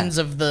and Yeah. queens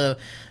of the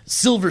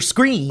silver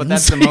screens. But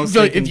that's the most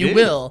they can if you do.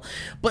 will.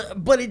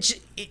 But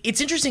it's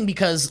interesting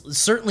because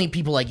certainly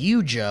people like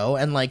you, Joe,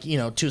 and like you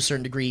know to a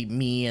certain degree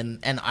me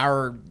and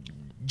our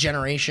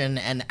generation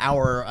and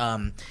our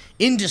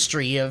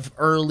industry of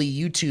early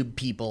YouTube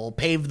people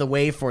paved the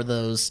way for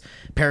those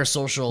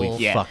parasocial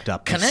Yeah. Fucked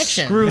up,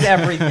 connections. screwed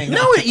everything.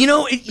 No, you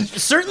know,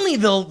 certainly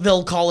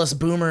they'll call us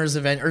boomers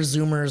or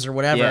zoomers or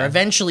whatever Yeah.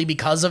 eventually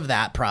because of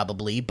that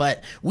probably,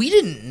 but we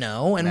didn't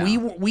know, and we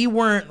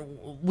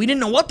didn't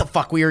know what the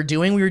fuck we were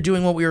doing. We were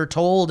doing what we were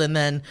told, and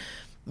then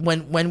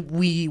when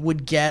we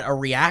would get a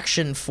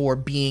reaction for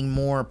being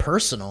more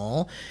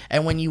personal,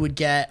 and when you would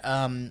get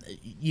when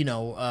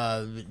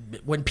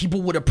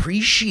people would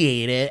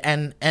appreciate it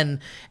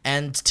and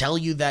tell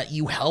you that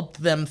you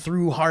helped them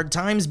through hard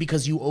times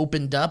because you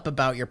opened up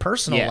about your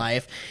personal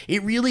life,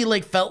 it really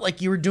like felt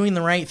like you were doing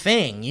the right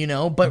thing,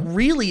 but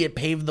really it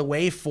paved the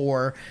way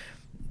for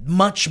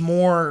much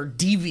more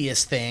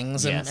devious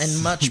things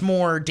and much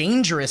more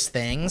dangerous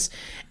things.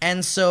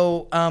 And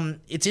so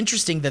it's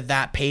interesting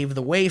that paved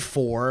the way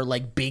for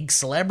like big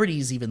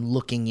celebrities even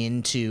looking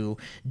into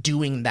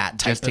doing that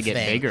type just to of get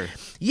thing. bigger.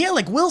 Yeah,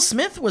 like Will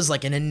Smith was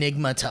like an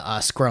enigma to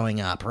us growing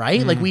up,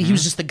 right? Like he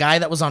was just the guy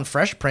that was on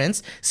Fresh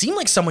Prince, seemed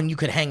like someone you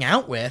could hang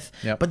out with,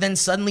 but then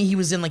suddenly he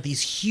was in like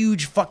these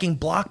huge fucking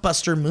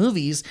blockbuster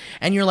movies,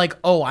 and you're like,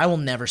 oh, I will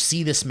never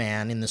see this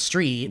man in the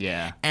street,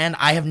 and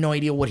I have no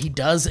idea what he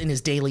does in his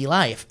daily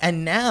life.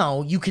 And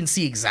now you can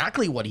see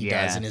exactly what he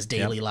does in his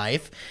daily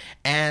life,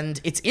 and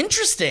it's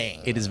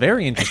interesting. It is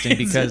very interesting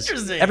because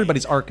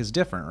everybody's arc is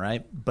different,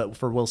 right? But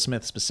for Will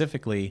Smith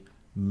specifically,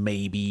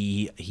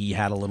 maybe he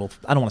had a little,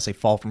 I don't want to say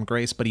fall from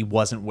grace, but he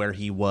wasn't where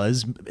he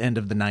was end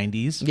of the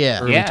 90s,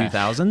 early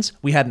 2000s.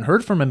 We hadn't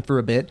heard from him for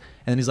a bit,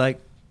 and then he's like,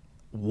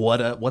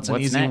 what's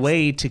an easy next?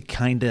 way to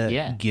kind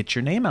of get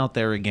your name out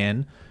there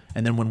again?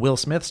 And then when Will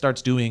Smith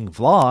starts doing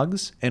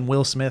vlogs and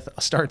Will Smith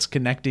starts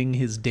connecting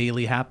his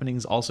daily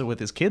happenings also with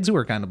his kids who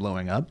are kind of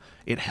blowing up,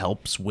 it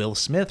helps Will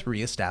Smith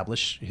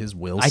reestablish his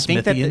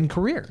Smithian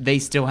career. They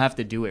still have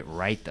to do it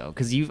right, though,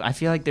 because I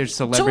feel like there's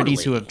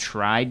celebrities who have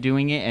tried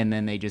doing it and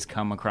then they just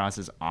come across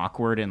as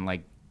awkward and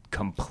like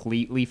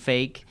completely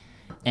fake.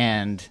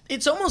 And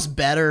it's almost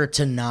better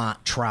to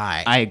not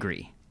try. I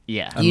agree.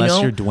 Yeah.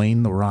 Unless you're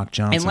Dwayne "The Rock"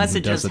 Johnson. Unless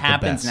it just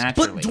happens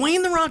naturally. But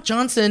Dwayne "The Rock"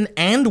 Johnson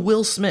and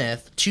Will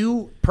Smith,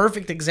 two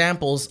perfect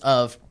examples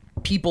of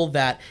people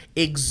that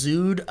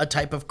exude a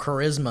type of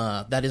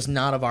charisma that is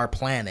not of our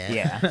planet.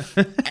 Yeah.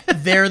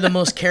 They're the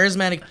most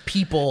charismatic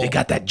people. They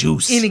got that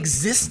juice in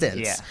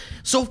existence. Yeah.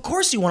 So of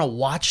course you want to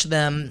watch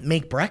them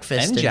make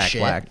breakfast and Jack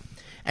shit. Black.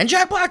 And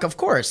Jack Black, of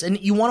course. And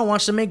you want to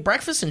watch them make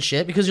breakfast and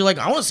shit because you're like,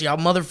 I want to see how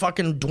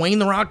motherfucking Dwayne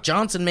 "The Rock"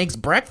 Johnson makes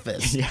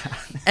breakfast. Yeah.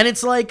 And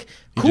it's like,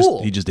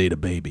 cool. He just ate a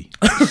baby.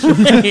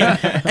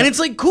 And it's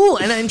like, cool.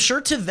 And I'm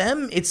sure to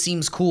them it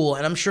seems cool.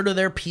 And I'm sure to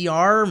their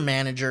PR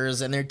managers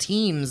and their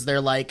teams,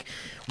 they're like,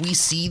 we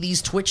see these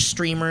Twitch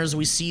streamers,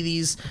 we see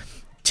these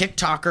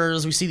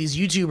TikTokers, we see these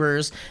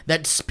YouTubers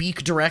that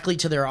speak directly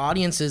to their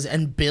audiences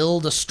and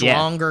build a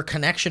stronger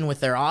connection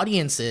with their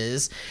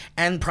audiences,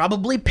 and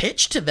probably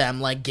pitch to them,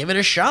 like, give it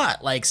a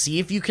shot, like, see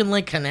if you can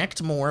like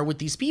connect more with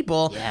these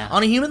people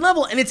on a human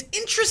level. And it's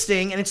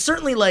interesting, and it's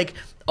certainly like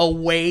a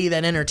way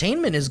that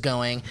entertainment is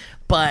going,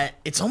 but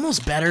it's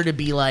almost better to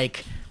be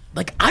like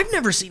I've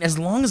never seen, as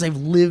long as I've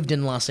lived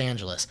in Los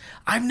Angeles,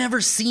 I've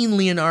never seen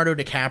Leonardo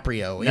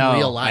DiCaprio in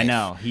real life. I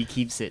know. He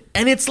keeps it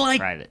and it's like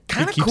private.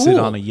 kind of He cool. keeps it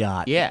on a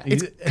yacht. Yeah.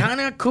 It's kind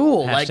of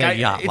cool. Like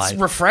yacht it's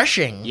life.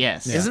 refreshing.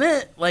 Yes. Isn't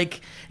it?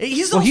 Like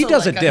he's Well, also he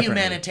does like it a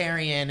differently.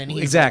 humanitarian, and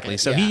he's Exactly.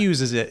 like So he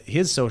uses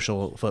his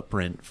social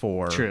footprint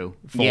for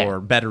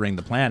bettering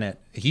the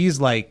planet.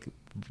 He's like,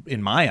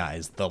 in my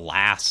eyes, the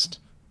last,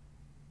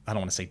 I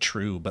don't want to say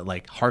true, but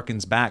like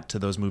harkens back to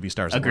those movie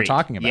stars that we're Agreed.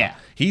 talking about. Yeah.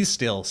 He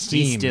still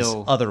seems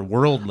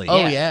otherworldly.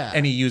 Oh, yeah.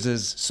 And he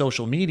uses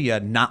social media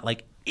not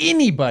like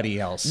anybody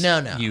else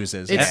No.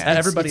 uses. It's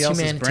Everybody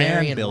else's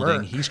humanitarian brand building.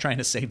 work. He's trying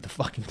to save the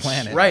fucking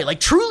planet. right, like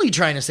truly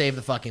trying to save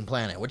the fucking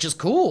planet, which is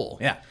cool.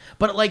 Yeah.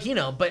 But like,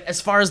 but as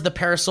far as the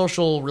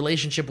parasocial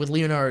relationship with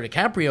Leonardo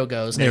DiCaprio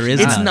goes, There is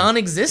it's none.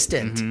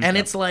 non-existent, and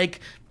it's like,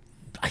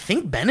 I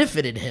think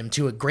benefited him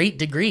to a great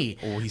degree.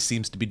 Oh, he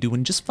seems to be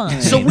doing just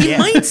fine. So we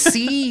might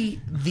see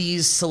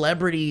these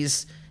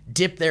celebrities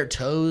dip their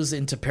toes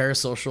into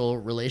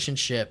parasocial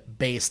relationship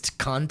based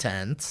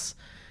contents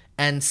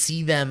and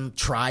see them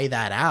try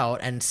that out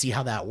and see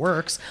how that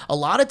works. A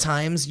lot of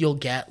times you'll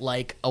get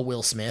like a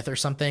Will Smith or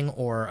something,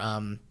 or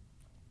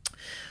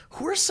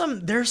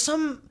there's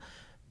some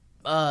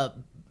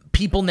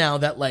people now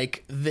that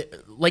like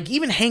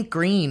even Hank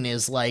Green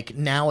is like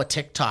now a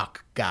TikTok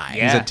guy.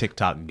 He's a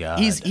TikTok guy.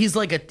 He's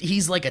like a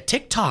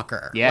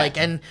TikToker. Yeah. Like,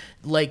 and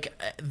like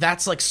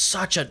that's like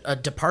such a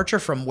departure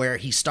from where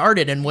he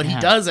started and what he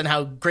does and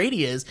how great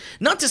he is.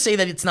 Not to say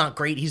that it's not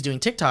great he's doing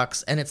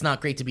TikToks and it's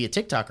not great to be a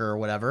TikToker or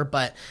whatever,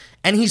 but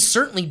and he's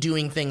certainly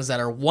doing things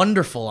that are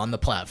wonderful on the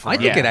platform. I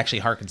think it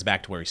actually harkens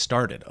back to where he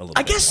started a little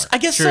bit more. I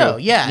guess so.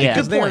 Yeah.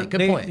 Yeah. Good point.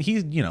 Good point.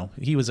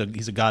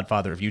 He's a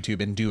godfather of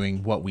YouTube in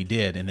doing what we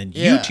did, and then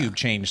Yeah. YouTube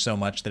changed so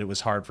much that it was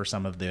hard for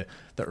some of the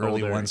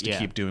early Older, ones to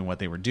keep doing what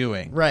they were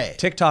doing. Right.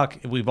 TikTok,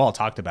 we've all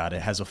talked about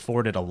it, has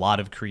afforded a lot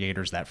of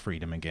creators that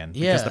freedom again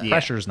because Yeah. the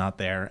pressure's not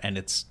there, and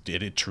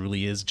it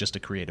truly is just a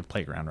creative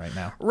playground right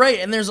now. Right,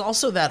 and there's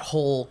also that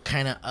whole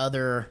kind of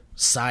other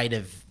side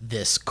of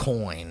this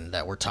coin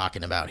that we're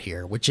talking about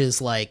here, which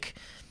is like,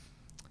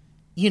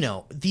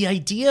 the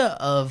idea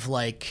of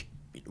like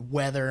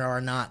whether or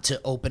not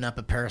to open up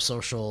a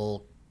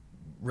parasocial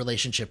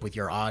relationship with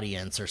your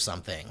audience or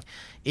something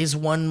is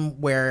one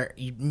where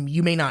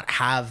you may not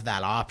have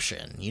that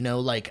option. You know,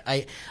 like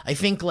I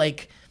think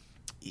like,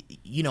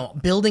 you know,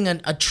 building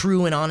a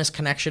true and honest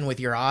connection with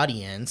your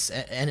audience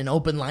and an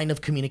open line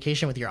of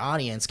communication with your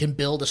audience can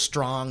build a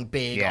strong,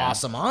 big,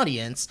 awesome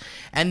audience.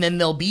 And then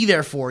they'll be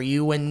there for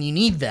you when you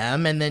need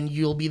them. And then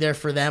you'll be there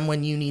for them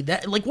when you need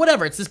that. Like,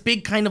 whatever. It's this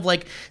big kind of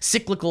like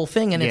cyclical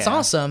thing, and it's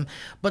awesome.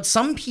 But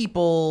some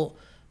people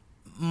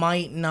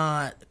might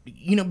not,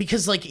 you know,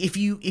 because like if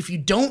you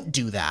don't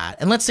do that,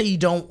 and let's say you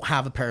don't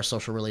have a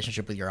parasocial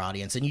relationship with your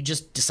audience and you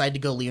just decide to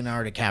go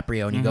Leonardo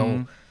DiCaprio and you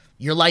go,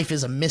 your life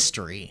is a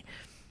mystery.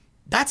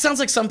 That sounds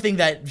like something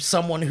that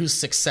someone who's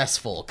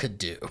successful could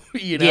do,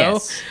 you know?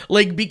 Yes.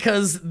 Like,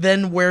 because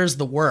then where's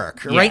the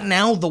work? Yeah. Right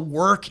now, the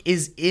work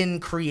is in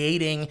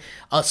creating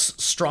a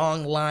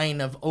strong line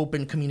of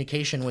open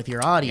communication with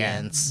your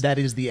audience. That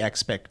is the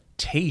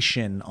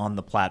expectation on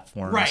the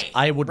platforms. Right.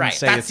 I wouldn't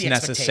say That's it's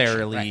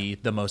necessarily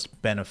the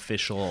most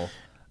beneficial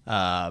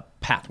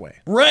pathway.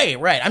 Right.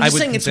 I'm just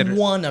saying it's consider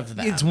one of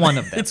them. It's one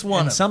of them. It's one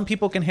and of some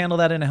people can handle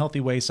that in a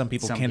healthy way. Some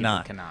people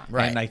cannot.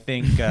 Right. And I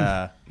think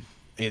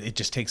it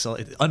just takes,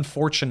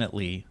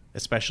 unfortunately,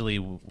 especially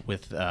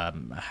with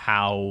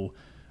how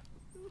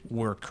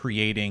we're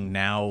creating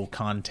now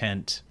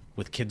content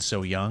with kids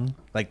so young.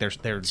 Like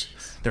they're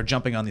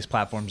jumping on these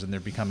platforms and they're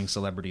becoming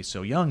celebrities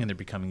so young, and they're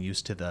becoming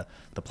used to the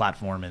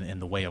platform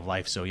and the way of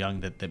life so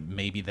young that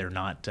maybe they're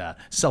not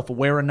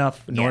self-aware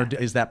enough, nor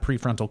is that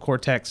prefrontal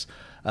cortex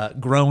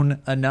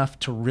grown enough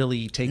to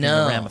really take in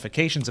the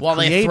ramifications of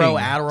creating they throw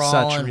Adderall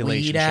such and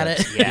relationships. weed at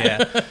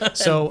it. Yeah.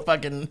 So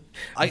fucking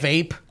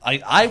vape.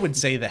 I would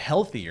say the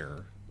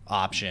healthier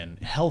option,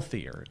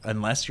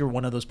 unless you're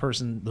one of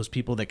those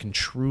people that can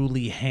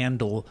truly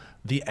handle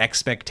the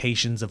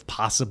expectations of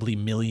possibly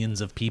millions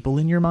of people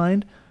in your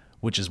mind,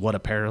 which is what a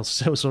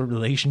parasocial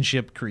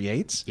relationship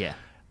creates. Yeah.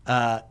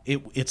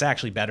 It's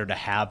actually better to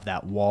have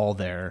that wall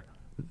there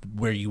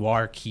where you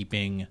are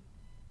keeping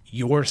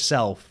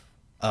yourself,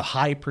 a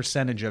high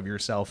percentage of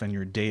yourself and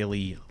your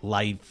daily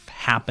life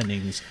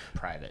happenings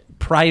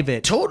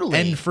private, totally,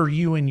 and for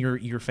you and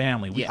your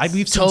family. Yes.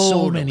 We've seen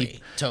so many,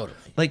 totally.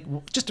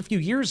 Like just a few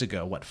years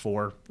ago,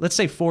 let's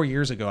say 4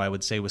 years ago, I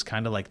would say was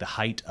kind of like the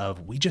height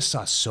of, we just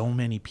saw so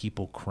many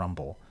people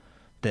crumble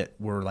that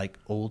were like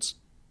old.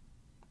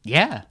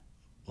 Yeah.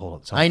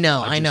 I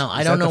know. I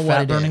don't know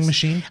what it burning is.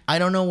 Machine. I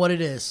don't know what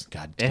it is.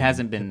 God, it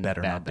hasn't been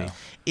better bad, not be. though.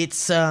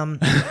 It's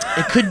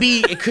it could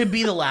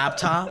be the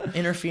laptop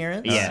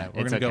interference. Yeah,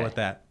 We're gonna go with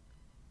that.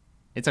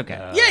 It's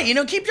okay.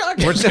 Yeah, keep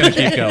talking. We're just gonna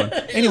keep going.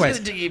 Anyways,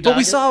 keep but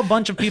we talking. saw a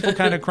bunch of people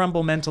kind of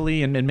crumble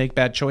mentally and make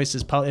bad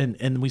choices,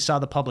 and we saw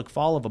the public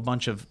fall of a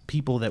bunch of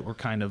people that were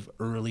kind of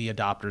early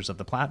adopters of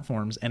the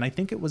platforms. And I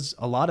think it was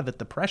a lot of it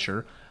the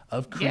pressure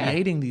of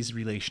creating these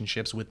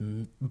relationships with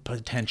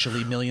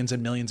potentially millions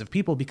and millions of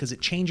people, because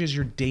it changes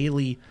your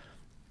daily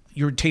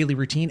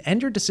routine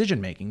and your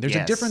decision making. There's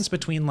a difference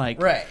between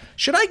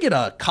should I get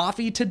a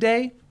coffee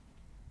today?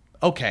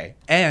 Okay.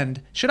 And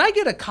should I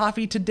get a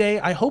coffee today?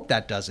 I hope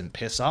that doesn't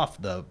piss off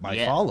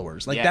my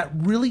followers. That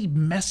really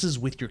messes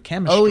with your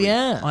chemistry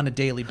on a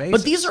daily basis.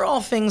 But these are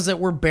all things that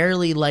we're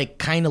barely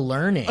kind of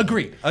learning.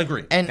 Agreed.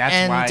 And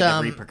that's why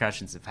the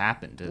repercussions have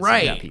happened. To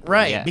right. People.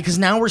 Right. Yeah. Because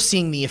now we're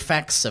seeing the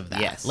effects of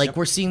that. Yes.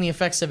 We're seeing the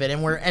effects of it,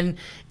 and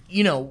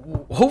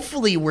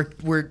hopefully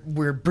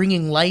we're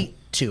bringing light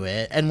to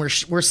it, and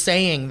we're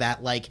saying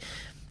that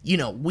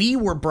we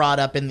were brought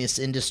up in this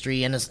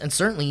industry, and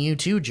certainly you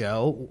too,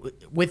 Joe,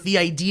 with the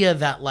idea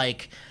that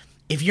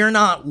if you're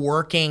not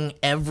working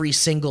every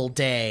single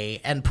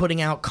day and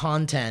putting out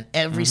content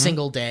every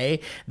single day,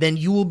 then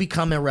you will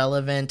become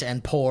irrelevant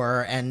and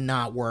poor and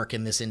not work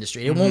in this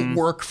industry. It won't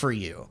work for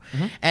you.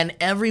 And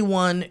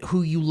everyone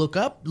who you looked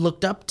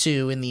up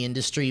to in the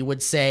industry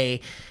would say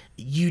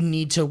you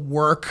need to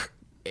work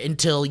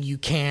until you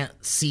can't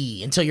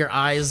see, until your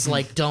eyes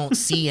don't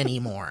see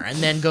anymore, and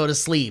then go to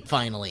sleep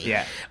finally.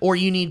 Yeah. Or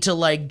you need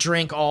to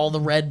drink all the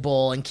Red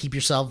Bull and keep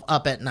yourself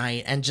up at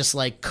night and just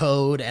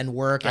code and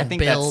work and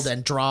build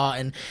and draw,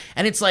 and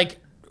it's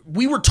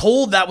we were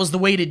told that was the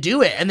way to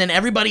do it, and then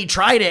everybody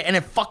tried it and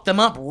it fucked them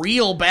up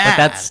real bad.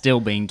 But that's still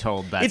being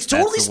told. It's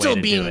totally that's the still way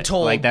to being do it.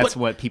 told. That's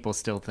what people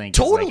still think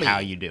totally is how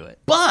you do it.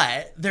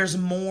 But there's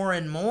more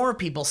and more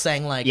people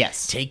saying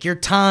yes, take your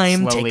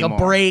time, slowly take a more.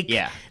 break,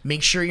 Yeah.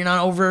 Make sure you're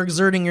not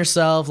overexerting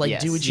yourself,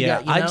 Yes. do what you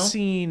got, I've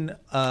seen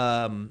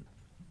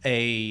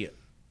a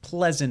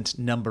pleasant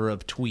number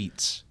of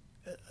tweets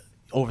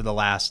over the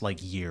last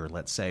year,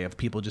 let's say, of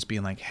people just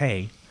being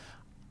hey,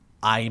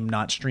 I'm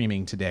not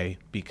streaming today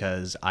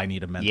because I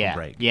need a mental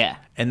break. Yeah.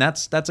 And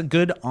that's a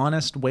good,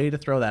 honest way to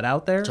throw that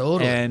out there.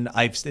 Totally. And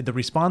the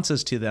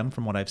responses to them,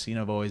 from what I've seen,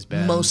 have always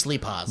been mostly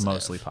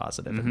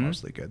positive. And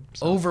mostly good.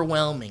 So.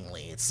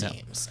 Overwhelmingly, it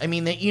seems. I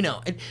mean, It's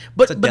a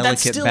but that's delicate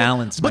still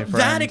balance, my But that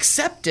friend.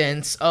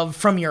 acceptance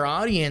from your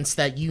audience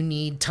that you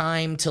need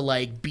time to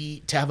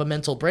to have a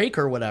mental break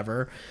or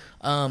whatever,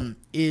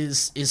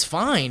 is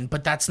fine,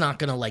 but that's not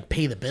gonna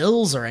pay the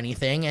bills or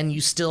anything, and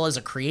you still as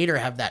a creator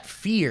have that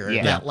fear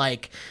that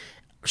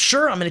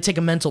sure, I'm going to take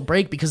a mental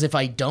break because if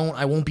I don't,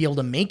 I won't be able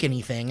to make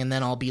anything and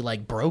then I'll be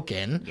like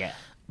broken. Yeah.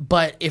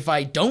 But if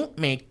I don't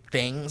make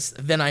things,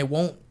 then I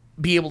won't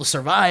be able to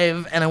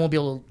survive and I won't be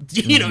able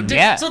to,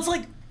 Yeah. So it's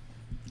like,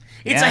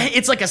 Yeah.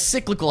 it's like a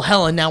cyclical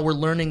hell. And now we're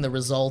learning the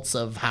results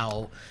of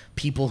how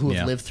people who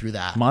have lived through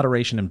that.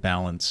 Moderation and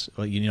balance.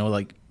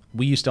 Like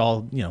we used to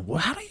all, well,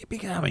 how do you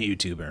become a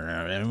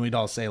YouTuber? And we'd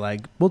all say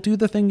like, well, do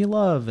the thing you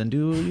love and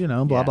do,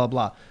 blah, blah,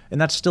 blah.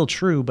 And that's still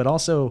true, but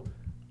also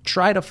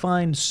try to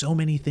find so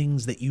many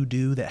things that you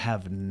do that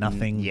have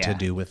nothing to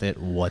do with it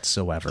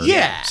whatsoever.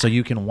 Yeah. So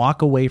you can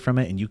walk away from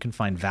it and you can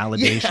find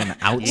validation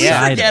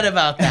outside. We forget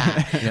about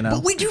that.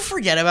 But we do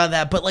forget about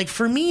that. But like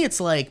for me, it's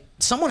like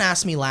someone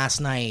asked me last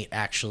night,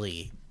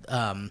 actually,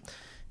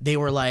 they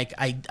were like,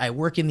 I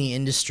work in the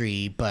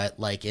industry, but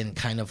like in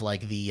kind of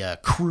like the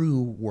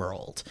crew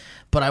world,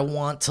 but I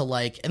want to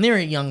like, and they're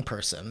a young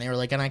person. They were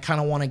like, and I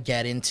kind of want to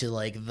get into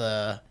like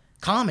the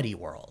comedy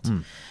world.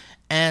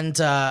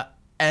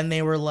 And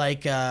they were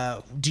like,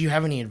 do you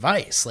have any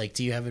advice? Like,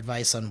 do you have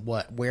advice on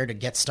where to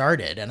get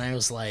started? And I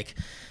was like,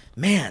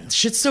 man,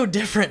 shit's so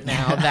different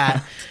now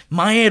that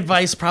my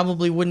advice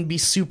probably wouldn't be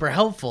super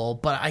helpful.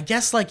 But I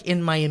guess like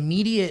in my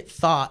immediate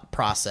thought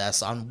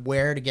process on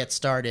where to get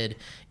started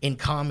in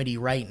comedy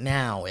right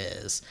now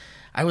is,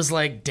 I was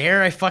like,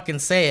 dare I fucking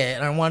say it?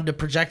 And I wanted to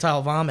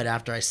projectile vomit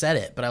after I said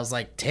it. But I was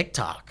like,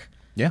 TikTok.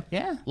 Yeah.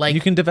 Yeah. Like,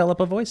 you can develop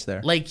a voice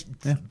there. Like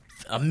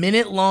a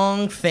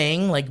minute-long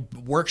thing, like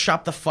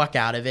workshop the fuck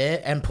out of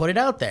it and put it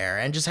out there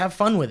and just have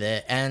fun with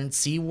it and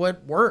see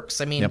what works.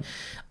 I mean,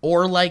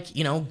 or like,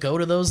 go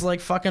to those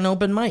like fucking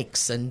open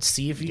mics and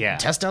see if you can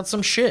test out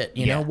some shit,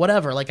 you know,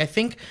 whatever. Like I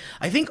think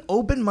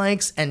open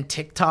mics and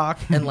TikTok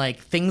and like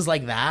things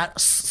like that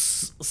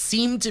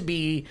seem to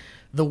be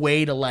the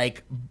way to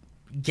like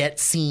get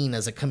seen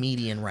as a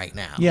comedian right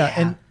now.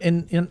 Yeah.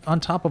 And on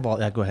top of all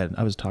that, go ahead.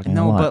 I was talking a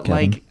No, lot, but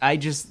Kevin.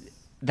 like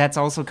that's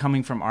also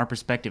coming from our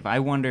perspective. I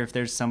wonder if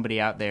there's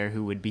somebody out there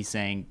who would be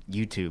saying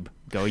YouTube,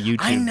 go YouTube.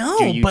 I know,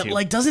 do YouTube. but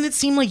like, doesn't it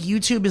seem like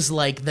YouTube is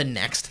like the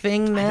next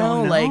thing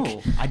now?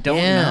 I don't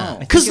know.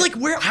 Because like,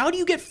 how do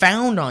you get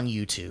found on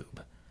YouTube?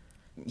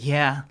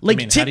 Yeah. Like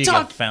how do you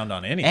TikTok, get found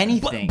on anything?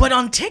 Anything. but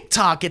on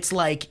TikTok, it's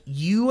like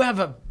you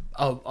have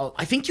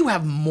I think you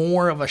have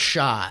more of a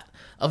shot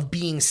of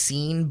being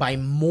seen by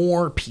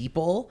more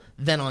people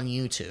than on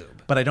YouTube.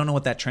 But I don't know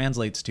what that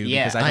translates to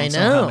because I I don't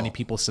know how know. many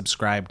people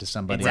subscribe to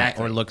somebody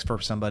Exactly. or looks for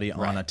somebody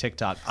on a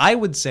TikTok. I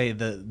would say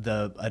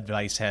the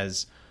advice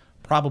has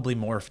probably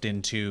morphed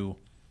into,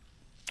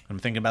 I'm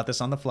thinking about this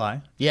on the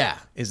fly, Yeah.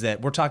 is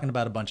that we're talking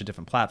about a bunch of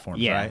different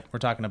platforms, Yeah. right? We're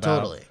talking about,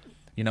 Totally.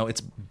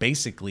 It's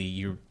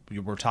basically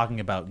we're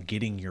talking about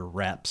getting your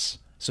reps.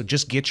 So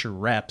just get your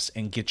reps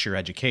and get your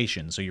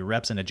education. So your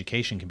reps and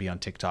education can be on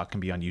TikTok,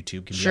 can be on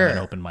YouTube, can be on an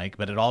open mic,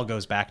 but it all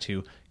goes back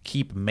to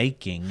keep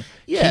making,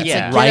 keep it's like,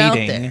 get out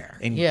writing, there.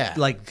 and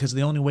because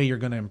the only way you're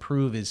going to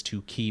improve is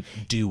to keep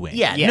doing.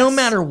 Yeah, Yes. no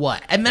matter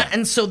what.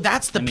 And so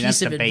that's the piece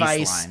that's of the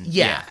advice. baseline.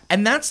 Yeah.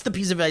 And that's the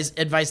piece of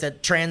advice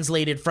that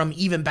translated from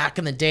even back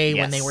in the day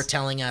when Yes. they were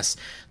telling us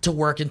to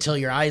work until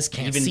your eyes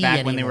can't Even see back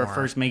anymore. when they were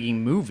first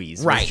making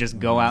movies, Right. was just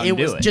go out it and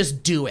do was it.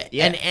 just do it.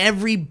 Yeah.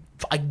 And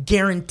I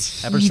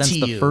guarantee Ever since to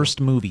the you,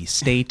 first movie,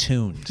 stay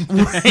tuned.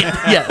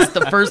 yes,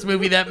 the first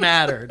movie that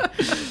mattered.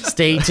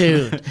 Stay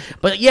tuned.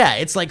 But yeah,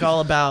 it's like all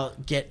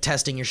about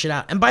testing your shit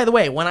out. And by the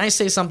way, when I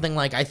say something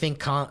like, I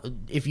think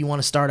if you want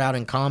to start out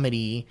in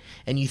comedy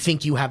and you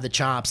think you have the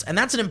chops, and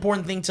that's an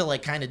important thing to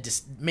like kind of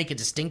make a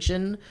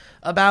distinction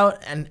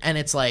about. And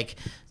it's like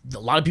a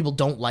lot of people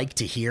don't like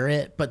to hear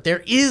it, but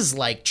there is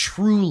like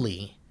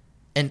truly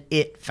an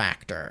it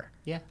factor.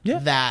 Yeah.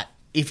 That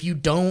if you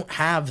don't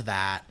have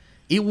that,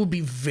 it will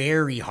be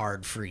very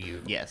hard for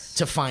you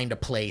to find a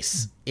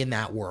place in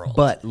that world.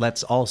 But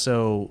let's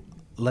also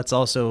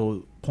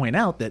point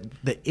out that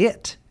the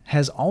it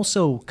has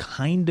also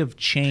kind of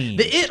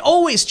changed. It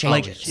always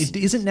Like, changes. it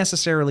isn't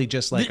necessarily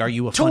just like, are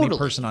you a funny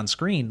person on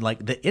screen?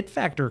 Like, the it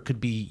factor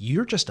could be,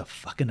 you're just a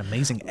fucking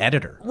amazing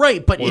editor.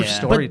 Right, but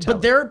storyteller.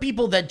 but there are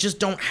people that just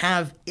don't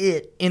have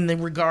it in the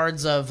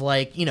regards of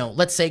like,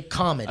 let's say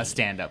comedy. a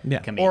stand-up Yeah.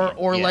 comedian.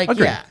 or Yeah. like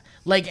Agreed.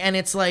 like, and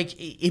it's like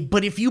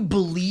but if you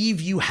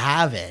believe you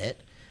have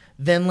it,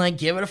 then like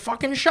give it a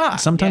fucking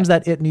shot. Sometimes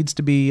that it needs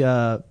to be,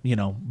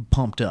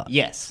 pumped up.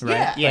 Yes.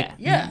 Yeah, Yeah.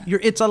 yeah.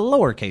 It's a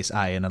lowercase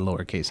I and a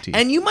lowercase t.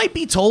 And you might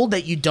be told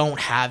that you don't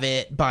have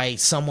it by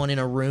someone in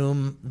a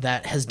room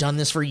that has done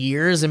this for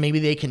years, and maybe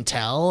they can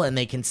tell and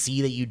they can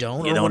see that you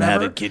don't. you or don't whatever.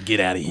 have it, kid. Get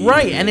out of here.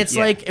 Right, and it's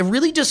like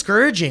really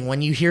discouraging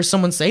when you hear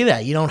someone say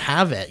that you don't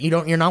have it.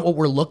 You're not what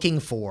we're looking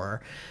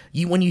for.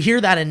 When you hear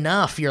that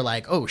enough, you're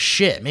like, oh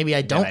shit, maybe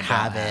I don't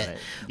have it.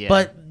 Yeah.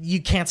 But you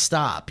can't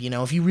stop.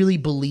 If you really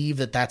believe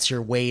that that's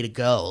your way to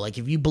go, like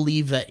if you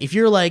believe that if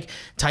you're like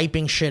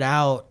typing shit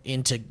out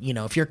into,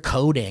 if you're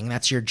coding,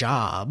 that's your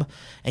job,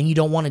 and you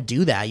don't want to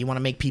do that, you want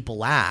to make people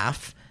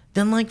laugh,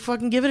 then like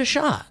fucking give it a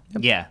shot.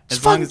 Yeah.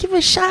 Just fucking give it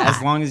a shot.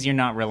 As long as you're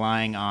not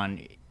relying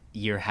on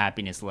your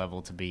happiness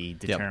level to be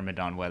determined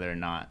on whether or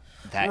not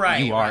that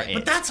Right, you are right. it.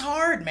 But that's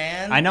hard,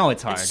 man. I know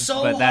it's hard. It's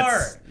so but that's,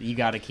 hard. You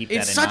got to keep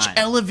It's that in such mind.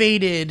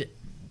 elevated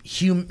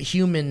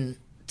human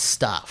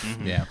stuff.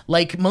 Yeah.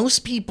 Like most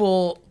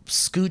people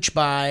scooch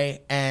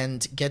by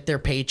and get their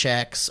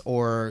paychecks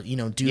or, you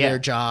know, do Yeah. their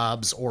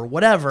jobs or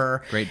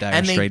whatever. Great Dire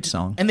and they- Straits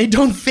song. And they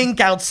don't think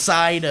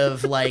outside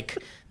of like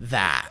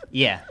that.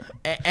 Yeah.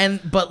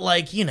 But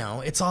like, you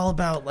know, it's all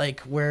about like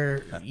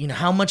where, you know,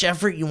 how much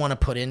effort you want to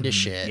put into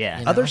shit. Yeah.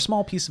 you know? Other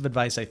small piece of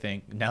advice, I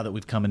think, now that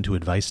we've come into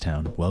Advice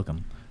Town,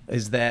 welcome,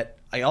 is that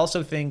I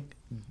also think,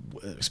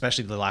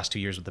 especially the last 2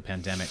 years with the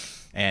pandemic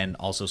and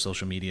also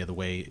social media, the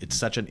way it's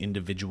such an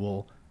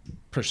individual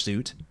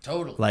pursuit.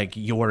 Totally. Like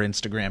your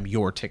Instagram,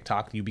 your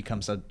TikTok, you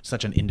become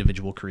such an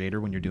individual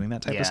creator when you're doing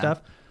that type Yeah. of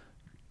stuff.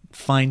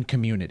 Find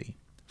community.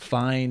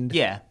 Find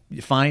Yeah.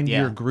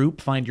 your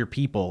group, find your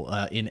people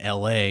in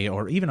LA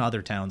or even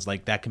other towns.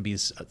 Like that can be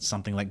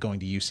something like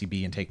going to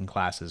UCB and taking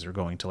classes, or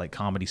going to like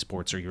comedy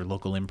sports or your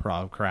local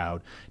improv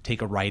crowd.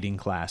 Take a writing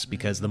class,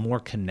 because the more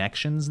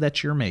connections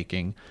that you're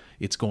making,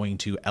 it's going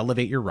to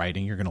elevate your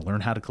writing. You're going to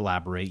learn how to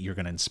collaborate. You're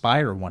going to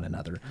inspire one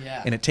another.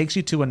 Yeah. And it takes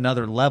you to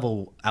another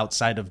level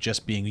outside of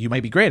just being, you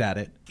might be great at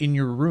it in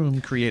your room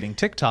creating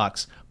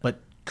TikToks, but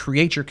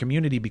create your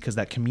community, because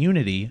that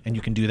community, and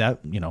you can do that,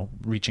 you know,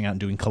 reaching out and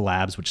doing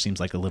collabs, which seems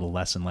like a little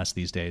less and less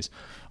these days.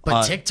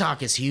 But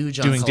TikTok is huge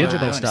on Doing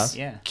digital collabs. stuff.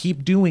 Yeah.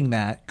 Keep doing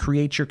that.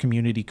 Create your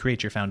community,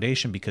 create your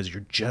foundation, because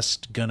you're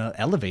just going to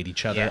elevate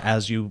each other Yeah.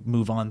 as you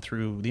move on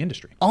through the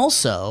industry.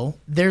 Also,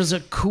 there's a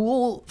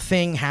cool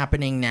thing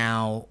happening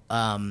now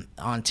on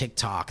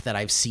TikTok that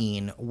I've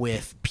seen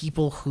with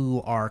people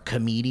who are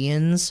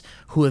comedians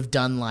who have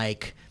done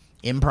like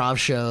improv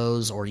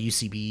shows or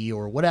UCB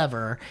or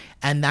whatever,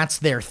 and that's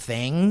their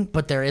thing,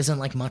 but there isn't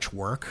like much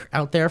work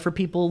out there for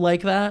people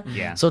like that.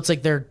 Yeah. So it's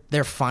like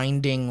they're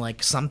finding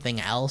like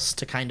something else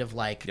to kind of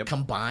like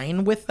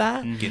combine with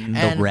that. Getting the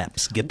And-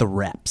 reps. Get the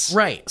reps.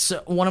 Right.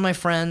 So one of my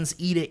friends,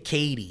 Eat It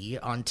Katie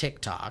on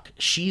TikTok,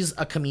 she's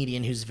a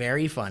comedian who's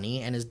very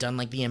funny and has done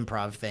like the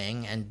improv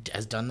thing and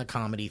has done the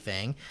comedy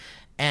thing.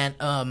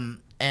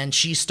 And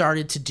she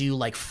started to do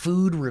like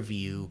food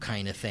review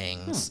kind of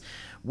things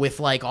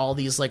with like all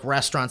these like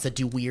restaurants that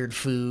do weird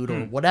food or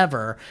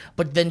whatever.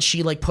 But then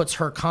she like puts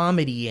her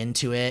comedy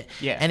into it.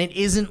 Yeah. And it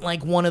isn't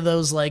like one of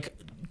those like,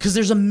 because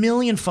there's a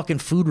million fucking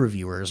food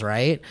reviewers,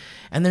 right?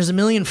 And there's a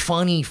million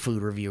funny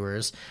food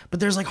reviewers, but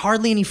there's like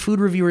hardly any food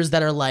reviewers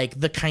that are like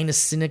the kind of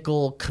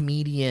cynical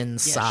comedian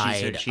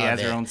side. she of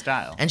has her it. own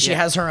style. And she Yeah.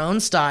 has her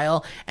own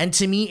style. And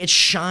to me, it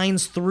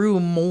shines through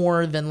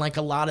more than like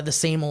a lot of the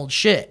same old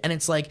shit. And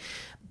it's like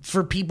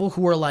for people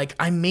who are like,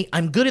 I'm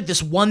good at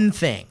this one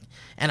thing,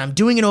 and I'm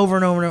doing it over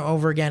and over and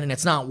over again, and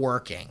it's not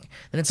working.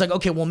 Then it's like,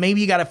 okay, well,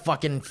 maybe you got to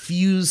fucking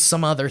fuse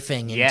some other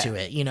thing into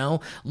it, you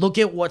know? Look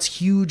at what's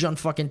huge on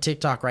fucking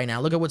TikTok right now.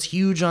 Look at what's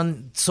huge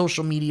on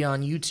social media,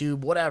 on YouTube,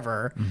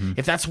 whatever.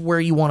 If that's where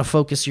you want to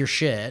focus your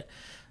shit.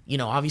 You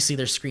know, obviously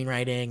there's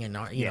screenwriting and,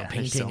 you know, there's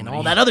painting so and many.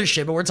 all that other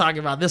shit, but we're talking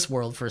about this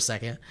world for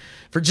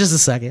just a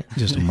second.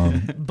 Just a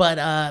moment.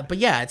 But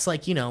yeah, it's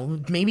like, you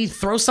know, maybe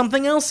throw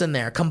something else in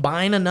there,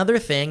 combine another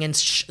thing, and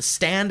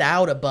stand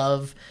out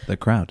above The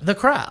crowd. the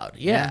crowd.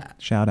 Yeah.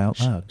 Shout out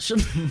loud.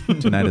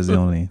 Tonight is the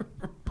only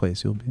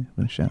place you'll be.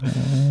 But shout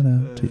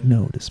out to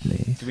notice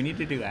me. Do we need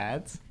to do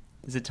ads?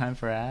 Is it time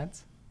for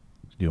ads?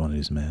 Do you want to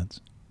do some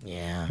ads?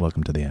 Yeah.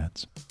 Welcome to the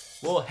ads.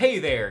 Well, hey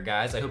there,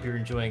 guys. I hope you're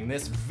enjoying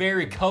this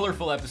very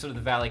colorful episode of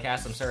the Valley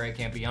Cast. I'm sorry I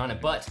can't be on it,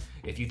 but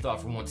if you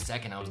thought for 1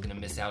 second I was going to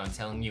miss out on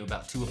telling you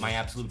about two of my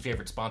absolute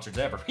favorite sponsors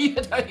ever,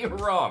 you're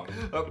wrong,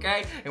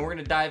 okay? And we're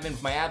going to dive in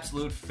with my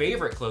absolute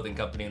favorite clothing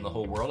company in the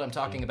whole world. I'm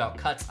talking about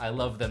Cuts. I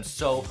love them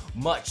so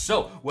much.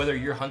 So, whether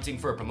you're hunting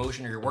for a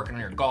promotion or you're working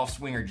on your golf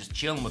swing or just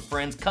chilling with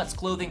friends, Cuts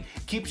clothing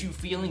keeps you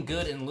feeling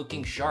good and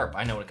looking sharp.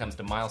 I know when it comes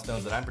to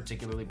milestones that I'm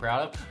particularly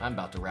proud of, I'm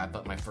about to wrap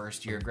up my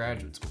first year of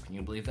graduate school. Can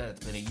you believe that?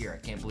 It's been a year.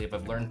 I can't believe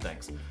I've learned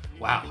things.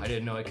 Wow, I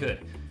didn't know I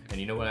could. And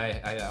you know what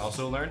I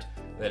also learned?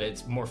 That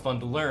it's more fun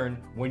to learn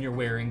when you're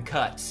wearing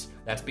Cuts.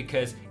 That's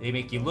because they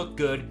make you look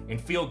good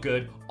and feel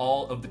good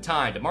all of the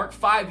time. To mark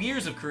 5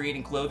 years of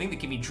creating clothing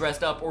that can be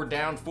dressed up or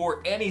down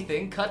for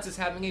anything, Cuts is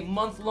having a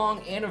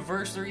month-long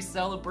anniversary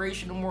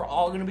celebration, and we're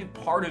all going to be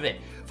part of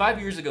it. 5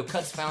 years ago,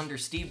 Cuts founder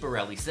Steve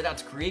Borelli set out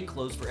to create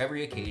clothes for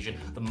every occasion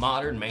the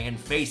modern man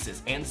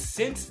faces. And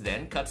since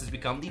then, Cuts has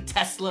become the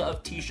Tesla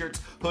of t-shirts,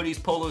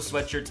 hoodies, polos,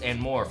 sweatshirts,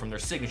 and more. From their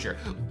signature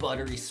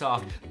buttery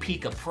soft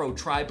Pika Pro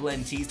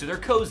tri-blend tees to their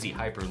cozy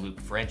Hyperloop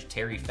French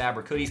terry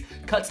fabric hoodies,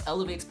 Cuts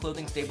elevates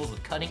clothing staples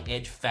with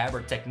cutting-edge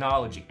fabric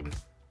technology.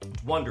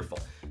 It's wonderful.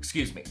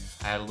 Excuse me,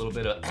 I had a little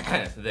bit of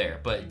there,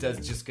 but it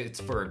does just, it's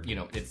for, you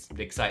know, it's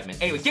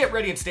excitement. Anyway, get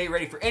ready and stay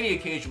ready for any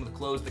occasion with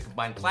clothes that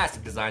combine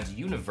classic designs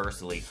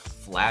universally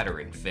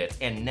flattering fit,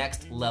 and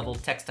next-level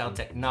textile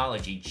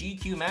technology.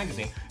 GQ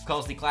magazine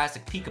calls the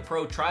classic Pika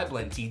Pro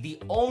Tri-Blend tee the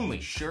only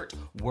shirt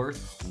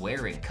worth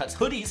wearing. Cuts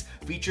hoodies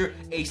feature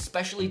a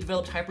specially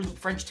developed Hyperloop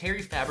French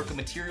terry fabric, a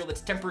material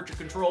that's temperature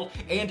controlled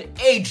and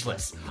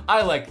ageless.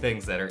 I like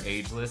things that are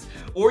ageless.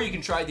 Or you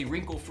can try the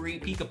wrinkle-free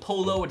Pika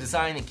Polo, a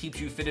design that keeps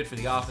you fitted for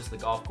the office, the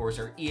golf course,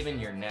 or even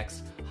your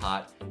next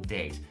hot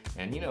date.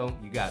 And you know,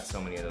 you got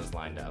so many of those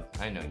lined up.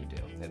 I know you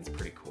do. That's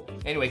pretty cool.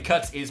 Anyway,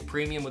 Cuts is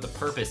premium with a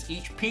purpose.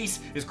 Each piece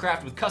is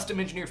crafted with custom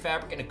engineered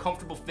fabric and a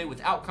comfortable fit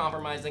without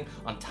compromising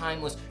on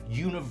timeless,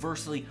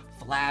 universally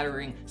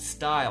flattering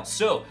style.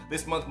 So,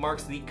 this month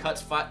marks the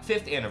Cuts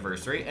 5th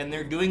anniversary, and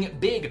they're doing it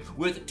big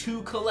with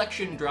 2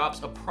 collection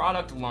drops, a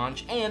product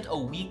launch, and a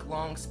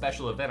week-long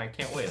special event. I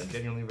can't wait. I'm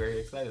genuinely very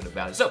excited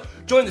about it. So,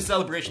 join the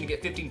celebration to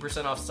get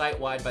 15% off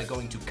site-wide by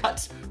going to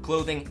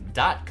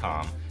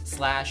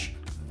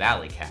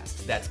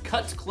cutsclothing.com/Valleycast. That's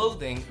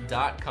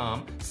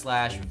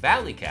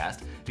cutsclothing.com/Valleycast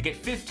to get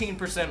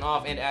 15%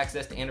 off and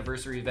access to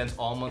anniversary events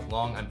all month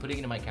long. I'm putting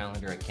it in my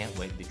calendar. I can't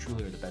wait. They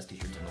truly are the best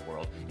t-shirts in the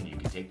world, and you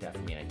can take that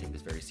from me, and I take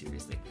this very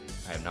seriously.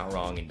 I am not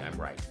wrong, and I'm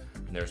right.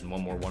 And there's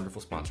one more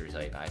wonderful sponsor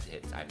I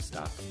have to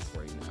stop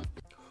before you know.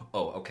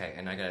 Oh, okay,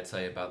 and I gotta tell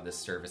you about this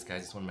service,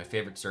 guys. It's one of my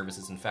favorite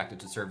services. In fact,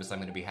 it's a service I'm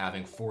gonna be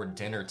having for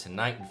dinner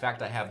tonight. In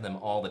fact, I have them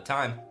all the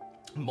time.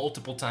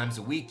 Multiple times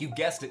a week. You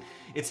guessed it,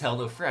 it's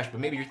HelloFresh. But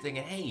maybe you're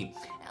thinking, hey,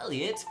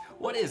 Elliot,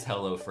 what is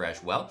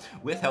HelloFresh? Well,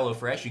 with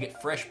HelloFresh, you get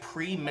fresh,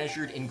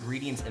 pre-measured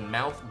ingredients and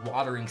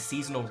mouth-watering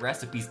seasonal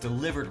recipes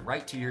delivered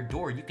right to your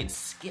door. You can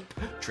skip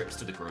trips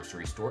to the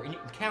grocery store, and you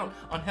can count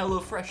on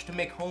HelloFresh to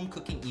make home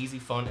cooking easy,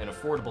 fun, and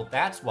affordable.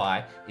 That's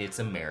why it's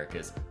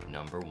America's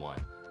 #1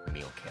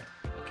 meal kit,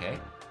 okay?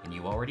 And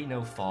you already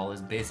know fall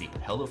is busy,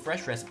 but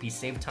HelloFresh recipes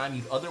save time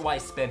you'd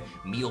otherwise spend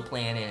meal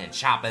planning and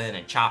shopping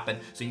and chopping,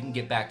 so you can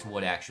get back to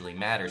what actually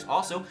matters.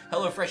 Also,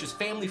 HelloFresh's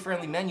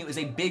family-friendly menu is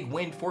a big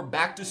win for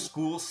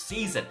back-to-school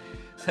season.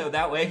 So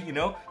that way, you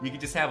know, you can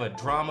just have a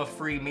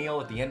drama-free meal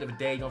at the end of the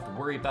day. You don't have to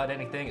worry about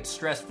anything. It's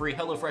stress-free.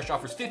 HelloFresh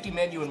offers 50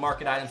 menu and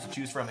market items to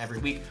choose from every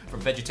week,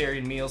 from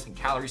vegetarian meals and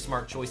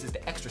calorie-smart choices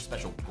to extra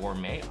special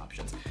gourmet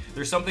options.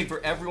 There's something for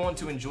everyone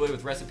to enjoy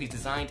with recipes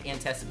designed and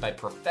tested by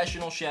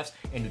professional chefs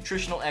and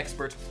nutritional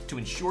experts to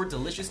ensure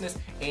deliciousness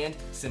and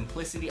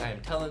simplicity. I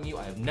am telling you,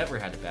 I have never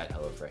had a bad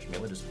HelloFresh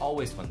meal. It is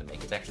always fun to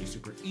make. It's actually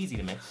super easy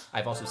to make.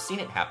 I've also seen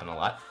it happen a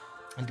lot.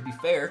 And to be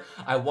fair,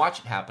 I watch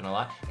it happen a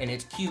lot, and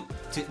it's cute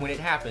when it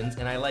happens,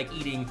 and I like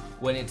eating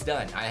when it's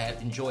done. I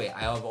enjoy it. I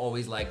have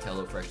always liked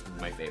HelloFresh. It's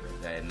my favorite,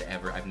 and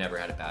I've never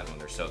had a bad one.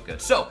 They're so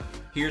good. So,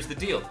 here's the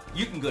deal.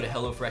 You can go to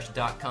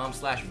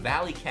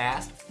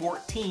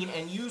HelloFresh.com/Valleycast14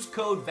 and use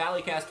code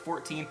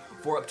Valleycast14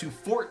 for up to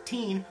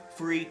 14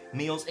 free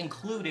meals,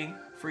 including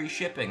free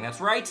shipping. That's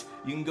right.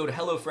 You can go to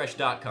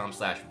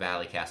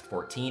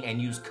HelloFresh.com/Valleycast14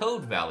 and use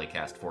code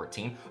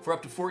Valleycast14 for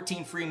up to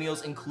 14 free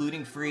meals,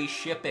 including free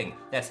shipping.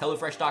 That's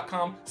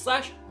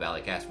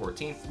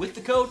HelloFresh.com/Valleycast14 with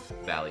the code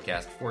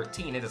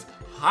Valleycast14. It is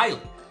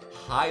highly,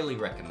 highly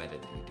recommended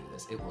that you do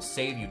this. It will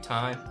save you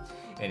time,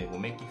 and it will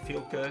make you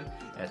feel good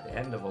at the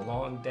end of a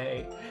long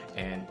day.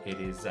 And it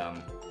is, well,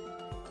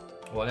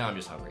 now I'm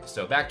just hungry.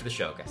 So back to the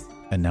show, guys.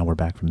 And now we're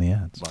back from the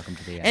ads. Welcome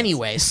to the ads.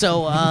 Anyway,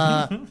 so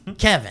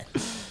Kevin,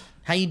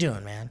 how you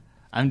doing, man?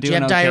 I'm Did you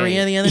doing have okay.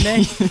 diarrhea the other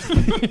day?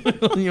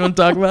 You want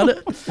to talk about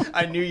it?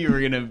 I knew you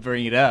were gonna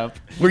bring it up.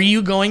 Were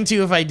you going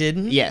to if I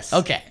didn't? Yes.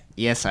 Okay.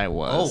 Yes, I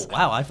was. Oh,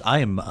 wow. I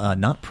am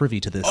not privy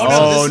to this. Oh, no,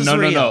 Oh, this is no,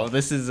 real. no.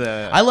 This is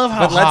I love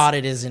how but let's- hot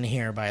it is in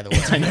here, by the way.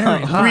 I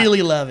very hot.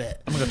 really love it.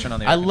 I'm going to go turn on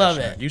the I air love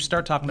conditioner. it. You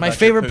start talking My about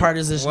favorite your part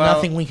poop. is there's Well-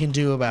 nothing we can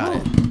do about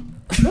it.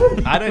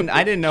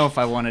 I didn't know if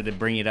I wanted to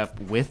bring it up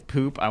with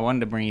poop. I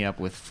wanted to bring it up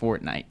with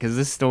Fortnite because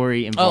this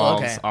story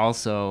involves okay.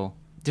 also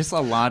just a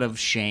lot of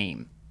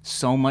shame.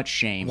 So much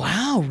shame.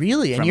 Wow,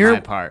 really? And From you're my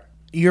part.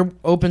 you're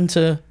open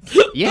to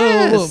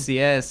Yes,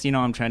 yes. You know,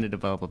 I'm trying to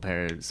develop a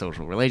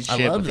parasocial I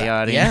relationship love with that. the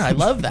audience. Yeah, I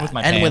love that. With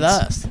my and with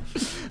pants. us.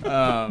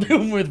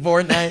 With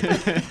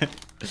Fortnite.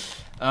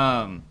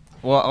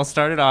 Well, I'll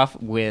start it off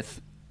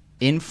with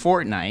in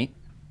Fortnite.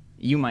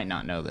 You might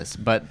not know this,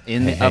 but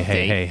in the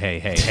update.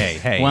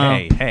 Hey,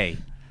 Well- hey.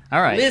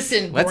 All right.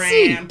 Listen, let's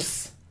see.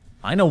 Gramps.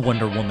 I know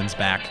Wonder Woman's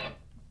back.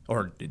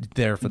 Or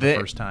there for the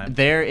first time.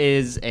 There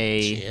is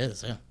a. She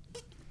is, yeah.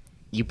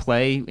 You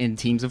play in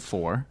teams of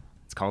 4.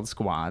 It's called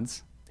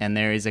squads, and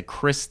there is a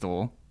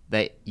crystal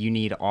that you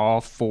need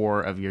all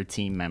 4 of your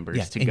team members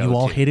Yeah, to and go you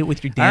all to. hit it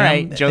with your damn All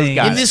right, Joe's thing.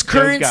 got In it. this Joe's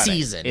current got it.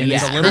 season. In Yeah,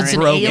 this It's a current little It's an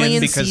broken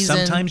alien because season.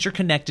 sometimes you're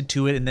connected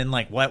to it, and then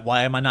like,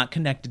 why am I not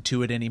connected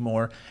to it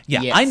anymore?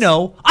 Yeah, Yes. I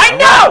know.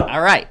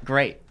 All right,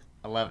 great.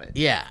 I love it.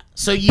 Yeah.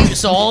 So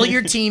all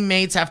your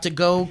teammates have to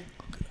go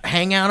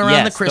hang out around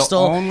Yes, the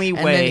crystal the only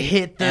and way, then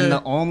hit the and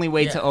the only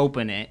way yeah. to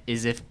open it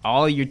is if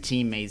all your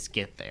teammates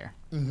get there.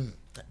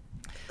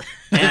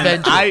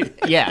 Eventually.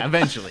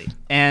 Eventually.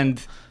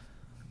 And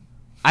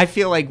I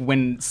feel like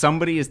when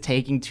somebody is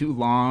taking too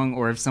long,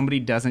 or if somebody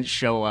doesn't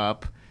show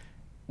up,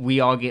 we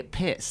all get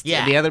pissed.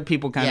 Yeah. The other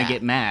people kind of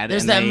get mad.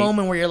 There's and that they-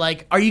 moment where you're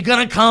like, are you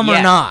going to come or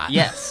Yeah, not?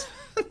 Yes.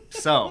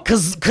 So,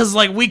 Cause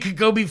like we could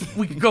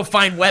go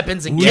find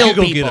weapons and We kill could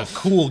go people. get a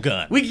cool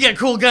gun. We could get a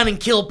cool gun and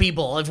kill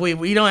people if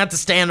we don't have to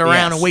stand around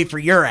Yes. and wait for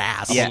your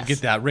ass. Yeah.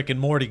 Get that Rick and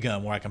Morty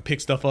gun where I can pick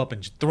stuff up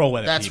and just throw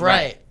it at That's people.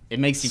 right. it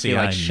makes you See, feel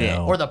like I shit.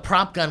 know. Or the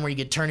prop gun where you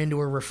get turned into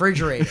a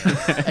refrigerator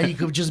and you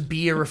could just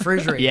be a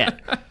refrigerator. Yeah.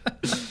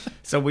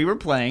 So we were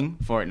playing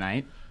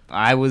Fortnite.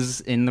 I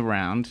was in the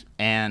round,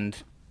 and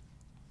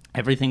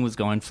everything was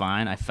going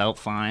fine. I felt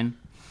fine.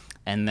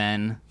 And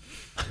then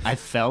I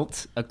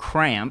felt a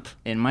cramp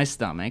in my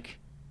stomach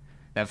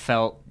that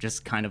felt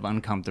just kind of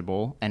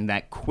uncomfortable, and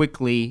that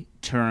quickly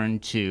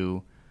turned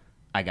to,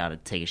 I gotta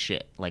take a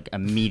shit, like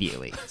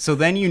immediately. So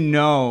then you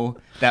know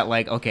that,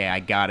 like, okay, I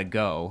gotta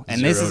go.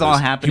 And this is all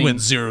happening. He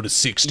went 0 to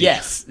 60.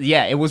 Yes.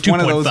 Yeah, it was one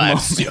of those 2.5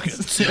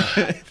 moments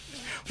seconds.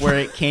 where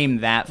it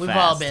came that We've fast.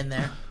 all been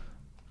there.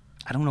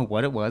 I don't know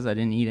what it was. I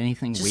didn't eat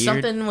anything Just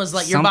weird. something was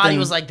like your body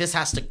was like, this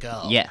has to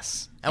go.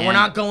 Yes. And we're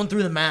not going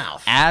through the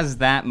mouth. As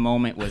that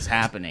moment was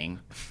happening,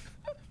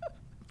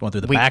 Going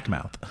through the We- back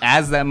mouth.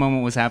 as that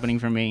moment was happening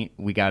for me,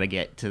 we got to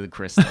get to the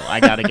crystal. I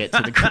got to get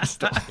to the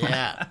crystal.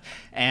 Yeah.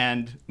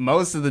 And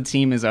most of the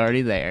team is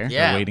already there.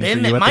 Yeah. waiting Been for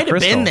you there. at the Might have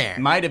crystal. been there.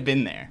 Might have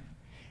been there.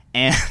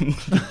 And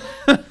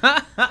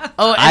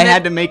Oh, and I then-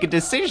 had to make a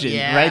decision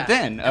Yeah. right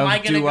then. Am Of I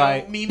gonna do go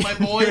I meet my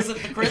boys at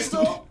the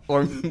crystal?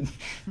 or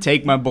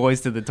take my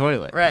boys to the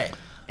toilet? Right.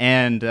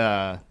 And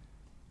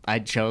I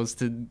chose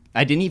to.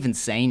 I didn't even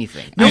say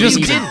anything. No, I you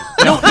even- didn't.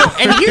 No.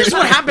 And here's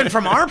what happened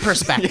from our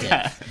perspective.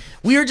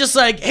 We were just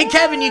like, hey,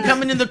 Kevin, you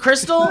coming to the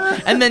crystal?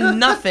 And then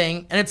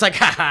nothing. And it's like,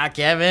 haha,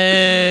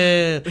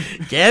 Kevin.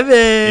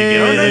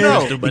 Kevin.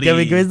 No. You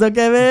coming crystal,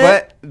 Kevin?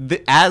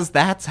 But as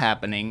that's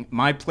happening,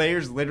 my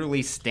player's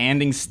literally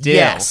standing still.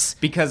 Yes.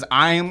 Because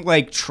I am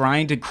like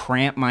trying to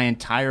cramp my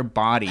entire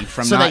body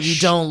from so not that you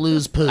don't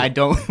lose poop. I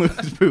don't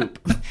lose poop.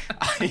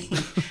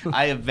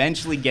 I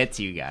eventually get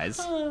to you guys,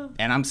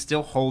 and I'm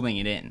still holding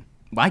it in.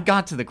 I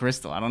got to the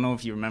crystal. I don't know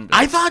if you remember.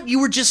 I thought you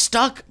were just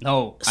stuck.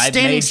 No, I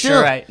standing made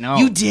still. sure no.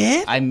 You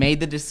did? I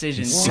made the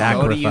decision to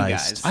go to you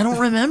Sacrificed. guys. I don't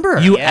remember.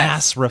 You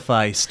Yes.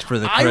 sacrificed for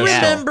the I crystal.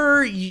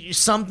 remember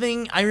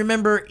something. I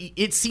remember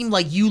it seemed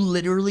like you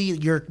literally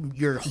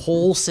your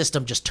whole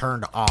system just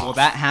turned off. Well,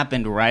 that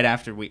happened right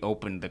after we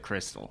opened the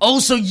crystal. Oh,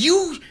 so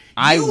you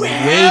waited.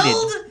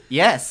 held?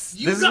 Yes,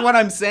 You this is got- what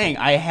I'm saying.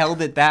 I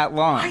held it that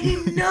long. I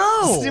didn't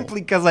know.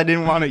 Simply because I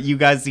didn't want you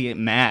guys to get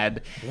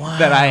mad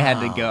that I had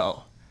to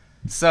go.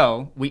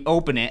 So we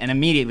open it, and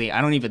immediately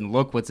I don't even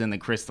look what's in the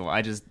crystal.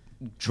 I just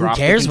drop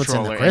cares the what's in the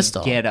controller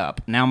crystal? and get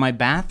up. Now my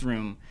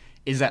bathroom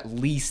is at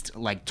least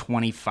like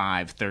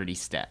 25, 30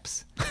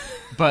 steps.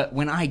 But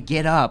when I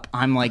get up,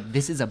 I'm like,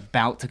 this is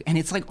about to, and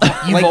it's like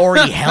You've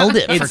already held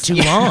it for it's- too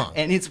yeah, long.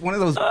 and it's one of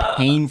those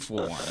painful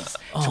ones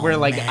to where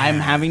like man. I'm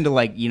having to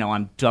like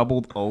I'm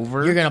doubled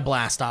over. You're gonna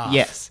blast off.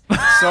 Yes.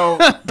 So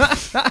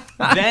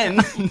then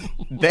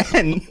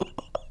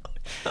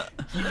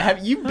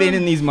have you been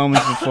in these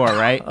moments before,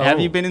 right? Have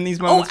you been in these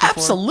Oh, moments before?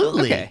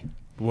 absolutely. Okay.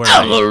 Where I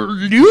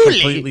Absolutely.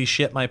 completely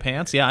shit my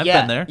pants. Yeah, I've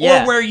Yeah. been there.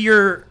 Yeah. Or where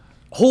you're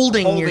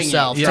holding Holding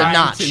yourself it, to trying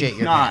not to shit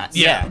your not. pants.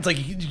 Yeah. It's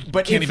like you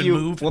But can't if even you,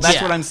 move. well, that's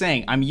Yeah. what I'm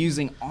saying. I'm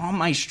using all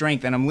my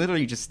strength, and I'm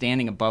literally just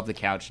standing above the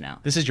couch now.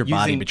 This is your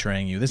body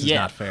betraying you. This is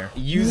not fair.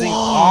 Using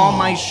all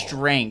my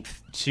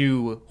strength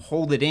to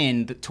hold it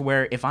in to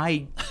where if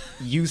I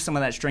use some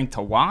of that strength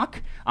to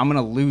walk, I'm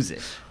gonna lose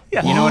it.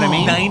 Yeah. You know what I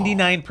mean?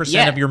 99%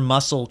 Yeah. of your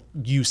muscle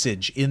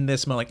usage in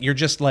this moment, like, you're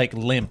just like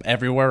limp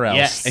everywhere else,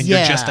 Yes. and you're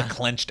Yeah. just a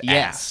clenched Yes.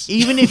 ass.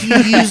 Even if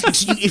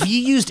you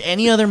used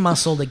any other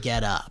muscle to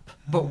get up,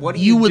 But what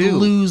do you you would do?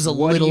 lose a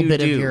What do little you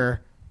bit of do?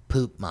 your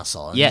poop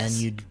muscle, and Yes.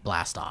 then you'd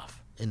blast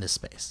off into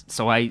space.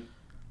 So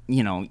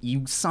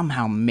you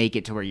somehow make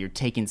it to where you're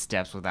taking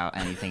steps without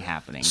anything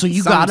happening. So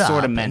you Some got sort up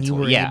of and mental. you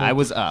were yeah, able I to-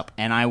 was up,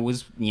 and I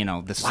was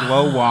the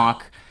slow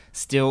walk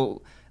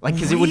still. Like,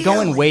 because it would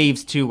go in Really?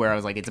 waves too, where I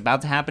was like, it's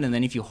about to happen, and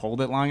then if you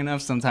hold it long enough,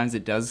 sometimes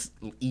it does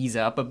ease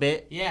up a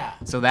bit. Yeah.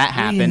 So that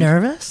Are you happened.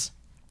 nervous?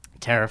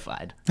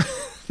 Terrified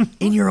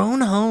In your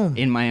own home.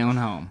 in my own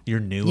home. Your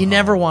new You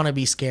never home. want to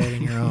be scared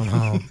in your own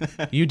home.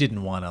 You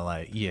didn't want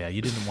to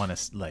you didn't want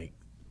to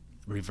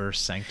reverse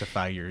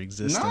sanctify your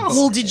existence. No.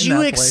 Well, did in you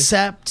that place.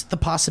 accept the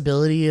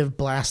possibility of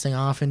blasting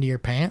off into your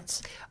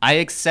pants? I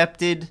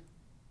accepted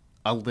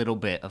a little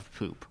bit of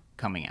poop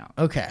coming out.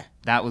 Okay.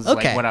 That was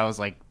Okay. like what I was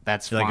like.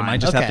 That's You're like, fine. it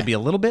might just have Okay. to be a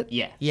little bit.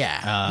 yeah.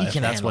 Yeah. you if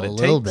can that's handle what a it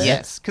little takes. bit.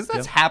 Yes, because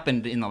that's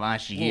happened in the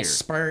last Little year.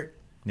 spurt.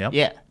 Yep.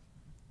 Yeah.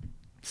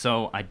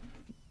 So I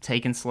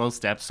taken slow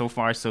steps. So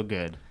far, so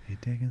good.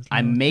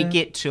 I make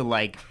it to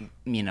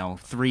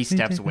 3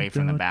 steps away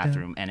from the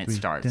bathroom, and it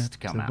starts to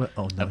come out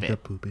a bit,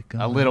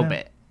 a little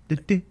bit.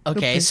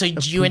 Okay, so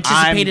you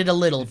anticipated a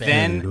little bit.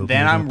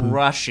 Then I'm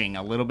rushing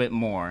a little bit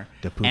more,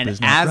 poop and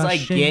is not as I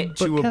rushing, get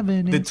but to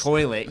Kevin the is.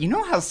 toilet, you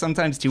know how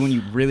sometimes too when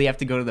you really have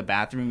to go to the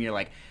bathroom, you're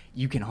like,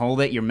 you can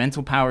hold it. Your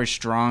mental power is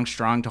strong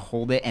to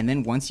hold it, and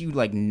then once you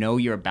know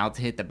you're about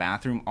to hit the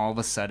bathroom, all of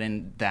a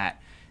sudden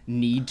that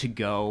need to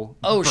go.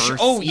 Oh, burst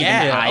oh even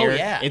yeah, higher. oh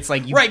yeah. It's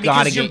like you right,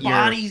 gotta because get your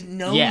body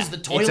knows the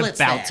toilet's it's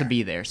about there. to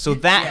be there. So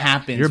that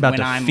happens. You're about when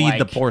to I'm feed like,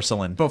 the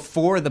porcelain.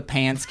 before the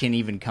pants can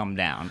even come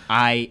down.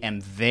 I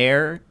am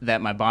there,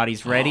 that my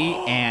body's ready,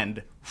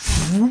 and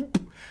whoop,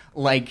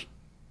 like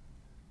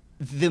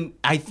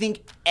I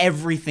think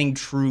everything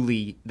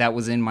truly that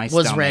was in my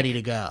Was stomach ready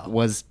to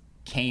go.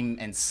 Came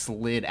and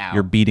slid out.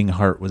 Your beating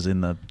heart was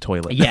in the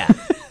toilet. Yeah,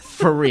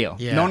 for real.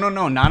 Yeah.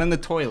 No, not in the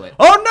toilet.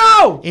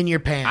 Oh no! In your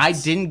pants. I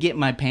didn't get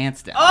my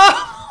pants down.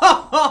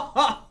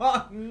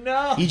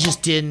 No. You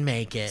just didn't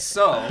make it.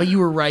 So- but you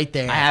were right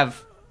there. I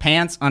have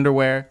pants,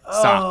 underwear,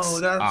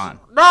 socks on.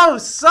 No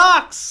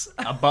socks.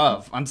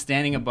 Above. I'm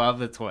standing above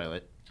the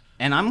toilet.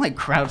 And I'm like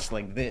crouched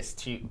like this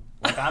too.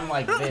 Like I'm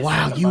like this.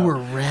 Wow, like you above. were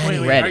ready.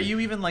 Ready. Are you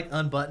even like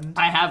unbuttoned?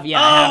 I have,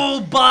 yeah. I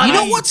have. buddy. You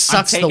know what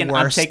sucks I'm the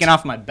worst? I'm taking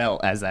off my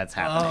belt as that's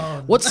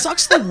happening. What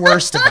sucks the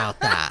worst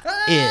about that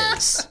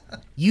is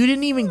you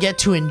didn't even get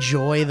to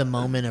enjoy the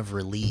moment of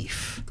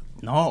relief.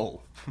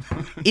 No.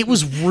 It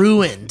was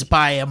ruined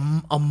by a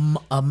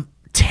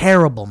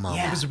terrible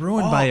moment. It was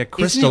ruined by a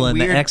crystal and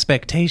the weird?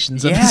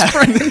 expectations of Yeah. his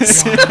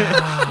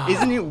friends.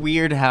 Isn't it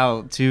weird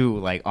how too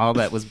like all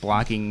that was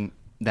blocking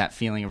that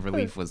feeling of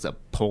relief was a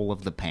pull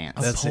of the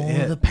pants? That's pull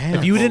it. of the pants.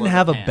 If you Pull didn't of the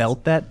have a pants.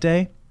 belt that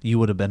day, you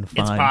would have been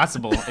fine. It's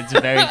possible. It's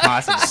very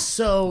possible.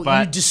 So you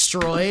But-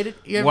 destroyed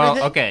everything?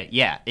 Well, okay,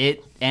 yeah.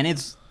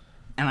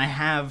 And I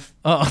have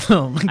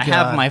Oh my god! I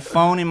have my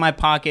phone in my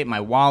pocket, my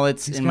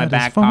wallet's He's in my got his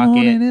back phone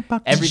in his pocket,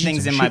 pocket.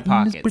 everything's in my Shit his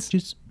pockets.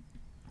 britches.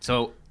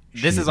 So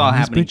this Shit is all in his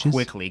happening britches.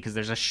 quickly because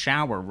there's a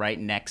shower right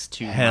next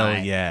to Hell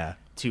yeah!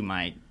 to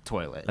my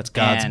toilet. That's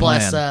God's And plan.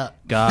 Bless up.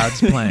 God's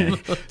plan.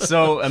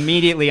 So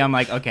immediately I'm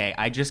like, okay,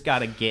 I just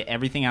gotta get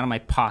everything out of my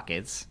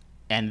pockets,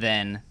 and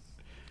then.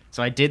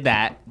 So I did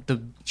that.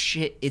 The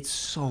shit, it's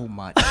so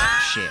much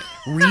shit.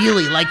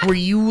 Really? Like, were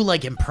you,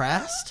 like,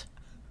 impressed?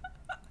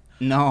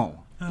 No.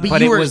 But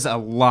But you it were- was a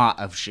lot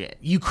of shit.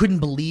 You couldn't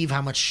believe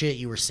how much shit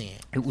you were seeing.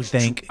 It was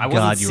Thank I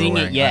wasn't God you were seeing it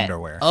wearing yet.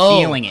 underwear. Oh.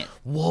 Feeling it.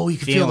 Whoa, you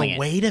could feel Feeling the it.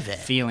 weight of it.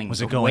 Feeling Was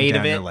the it going weight down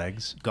of it, your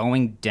legs?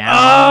 going down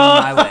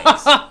my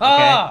legs.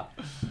 Okay.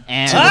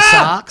 And To the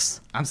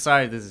socks? I'm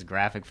sorry, this is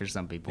graphic for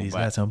some people, He's but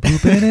got some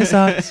poop in his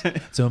socks.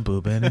 Some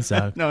poop in his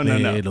socks. No.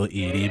 Little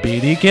itty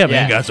bitty Kevin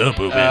Yeah. got some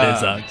poop in his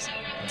socks.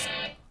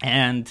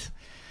 and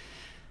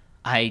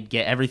I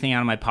get everything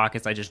out of my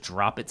pockets. I just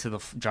drop them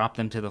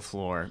to the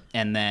floor,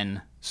 and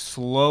then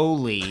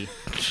slowly,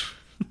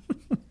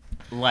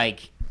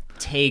 like,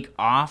 take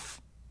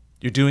off.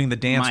 You're doing the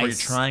dance My where you're s-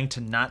 trying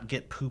to not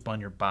get poop on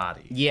your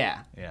body. Yeah.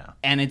 Yeah.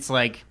 And it's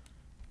like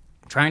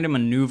trying to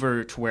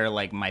maneuver to where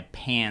like my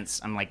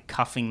pants, I'm like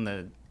cuffing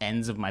the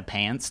ends of my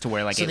pants to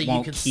where like So that it you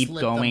won't can keep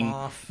slip them going.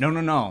 off.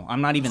 No.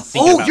 I'm not even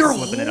thinking Oh, about you're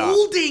slipping it off.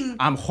 holding.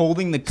 I'm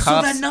holding the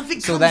cuffs that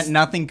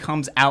nothing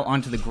comes- comes out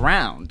onto the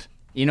ground.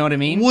 You know what I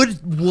mean?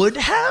 Would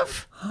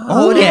have?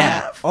 Oh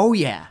yeah. Oh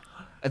yeah.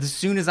 As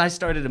soon as I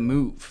started to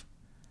move.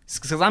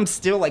 Because I'm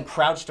still like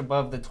crouched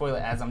above the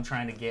toilet as I'm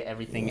trying to get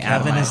everything out.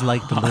 Kevin of my is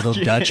like the little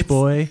Dutch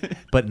boy,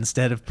 but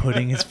instead of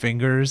putting his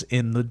fingers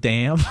in the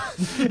dam,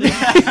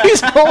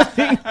 he's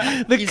holding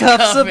the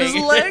cuffs of his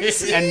cuffing.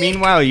 legs. And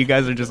meanwhile, you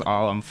guys are just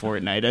all on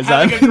Fortnite as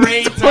Having I'm a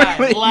great in the time,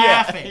 toilet.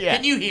 laughing. Yeah.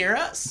 Can you hear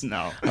us?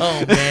 No.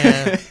 Oh,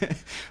 man.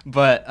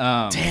 But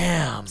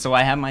Damn. so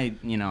I have my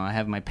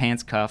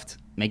pants cuffed,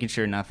 making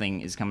sure nothing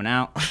is coming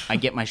out. I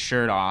get my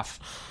shirt off,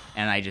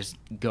 and I just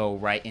go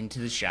right into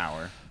the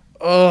shower.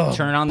 Oh,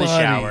 Turn on the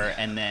buddy. shower,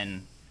 and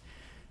then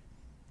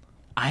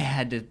I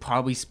had to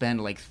probably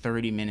spend like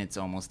 30 minutes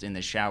almost in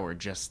the shower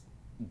just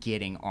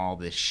getting all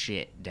this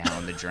shit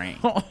down the drain.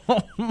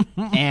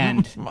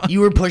 And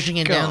You were pushing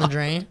it down the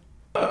drain?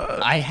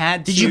 I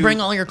had to. Did you bring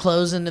all your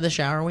clothes into the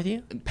shower with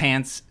you?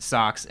 pants,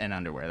 socks, and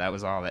underwear? That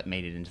was all that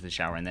made it into the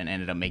shower, and then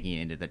ended up making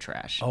it into the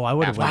trash. Oh, I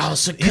would have Wow, went.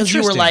 so because you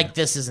were Interesting. like,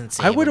 this isn't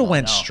safe. I would have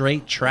went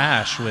straight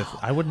trash with.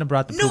 I wouldn't have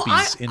brought the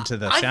poopies into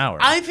the shower.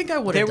 I think I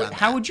would have done that.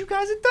 How would you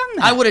guys have done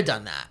that? I would have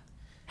done that.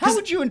 How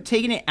would you have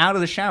taken it out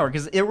of the shower?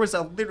 Because there was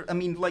a little. I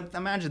mean, like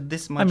imagine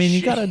this much. I mean,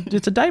 you shit. gotta.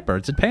 It's a diaper.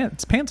 It's a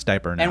pants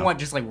diaper now. And what?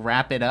 Just like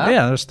wrap it up?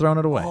 Yeah, just throwing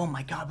it away. Oh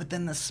my god! But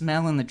then the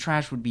smell in the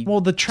trash would be.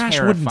 Well, the trash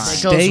terrifying. wouldn't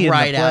It goes stay in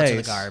right the out to the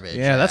place. garbage,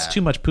 Yeah, that's yeah.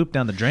 too much poop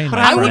down the drain. But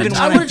my I friend. wouldn't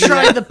I wanna would have do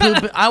tried the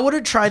poop. I would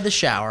have tried the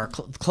shower.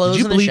 Clothes Did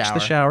you in the bleach shower. the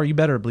shower? You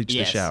better bleach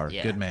Yes, the shower.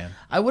 yeah. Good man.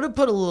 I would have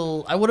put a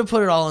little. I would have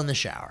put it all in the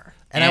shower,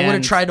 and I would have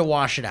And- tried to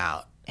wash it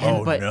out.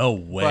 And- but- no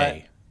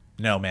way.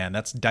 No man,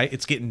 that's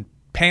it's getting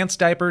pants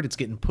diapered. It's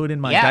getting put in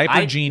my Yeah, diaper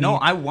I, genie. no,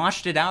 I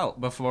washed it out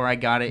before I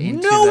got it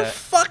into no the.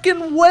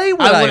 fucking way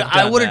would I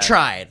I would have have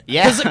tried.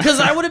 Yeah.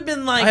 because I would have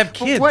been like, I have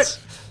kids. What?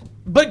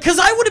 But because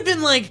I would have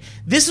been like,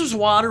 this was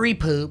watery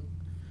poop.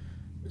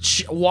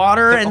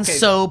 Water and Okay.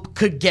 soap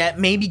could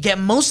maybe get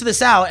most of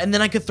this out, and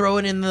then I could throw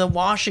it in the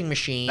washing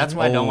machine. That's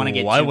why I don't want to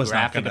get I too was not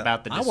graphic gonna-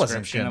 about the I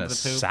wasn't description gonna of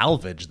the poop.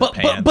 salvage the but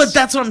pants. but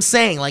that's what I'm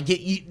saying. Like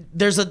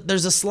there's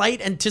a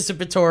slight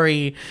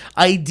anticipatory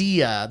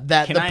idea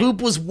that the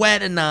poop was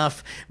wet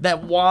enough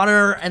that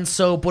water and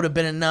soap would have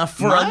been enough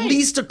for at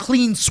least a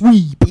clean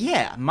sweep.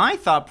 Yeah, my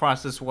thought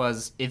process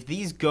was if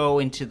these go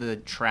into the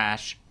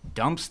trash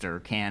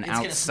dumpster can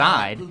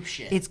outside,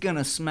 it's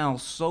gonna smell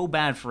so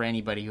bad for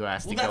anybody who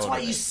has to go. Well, that's why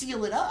you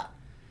seal it up.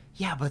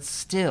 Yeah, but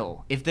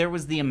still, if there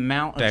was the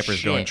amount of Diapers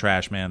shit, go in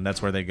trash, man.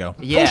 That's where they go.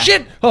 Yeah. Oh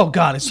shit! Oh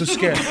god, it's so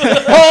scary.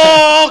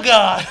 Oh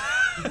god!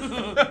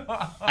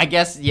 I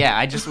guess, yeah,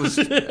 I just was.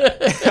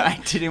 I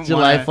didn't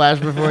July want flash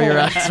before your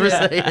eyes for a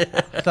second.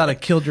 I thought I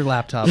killed your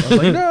laptop. I was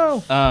like,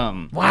 no.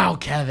 Wow,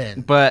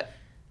 Kevin. But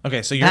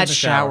Okay, so you're in that the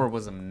shower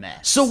was a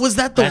mess. So was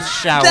that the? That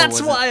shower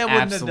That's was why an I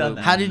wouldn't have done absolute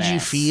that. How did you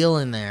mess. feel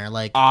in there?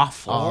 Like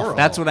Awful.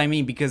 That's what I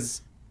mean,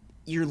 because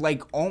you're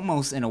like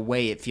almost in a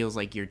way it feels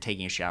like you're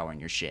taking a shower in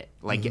your shit.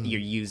 Like you're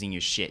using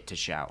your shit to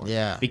shower.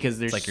 Yeah. Because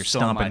there's It's like you're so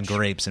stomping much.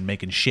 grapes and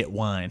making shit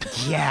wine.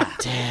 Yeah.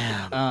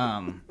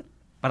 damn.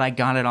 But I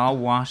got it all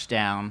washed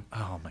down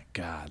Oh my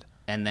god.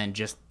 and then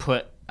just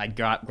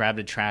grabbed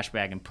a trash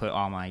bag and put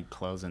all my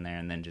clothes in there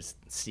and then just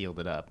sealed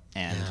it up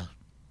and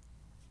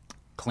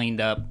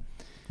cleaned up.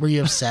 Were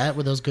you upset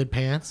with those good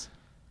pants?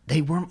 They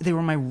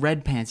were my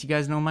red pants. You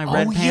guys know my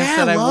red pants yeah,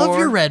 that I love wore?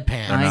 your red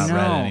pants. They're I not know.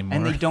 red anymore.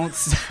 And they don't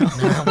sell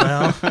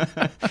well,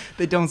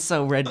 they don't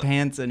sell red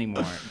pants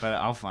anymore, but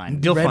I'll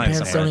find You'll red find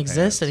pants some don't red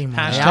exist pants.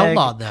 anymore. They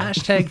outlawed them.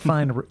 Hashtag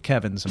find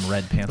Kevin some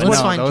red pants. Let's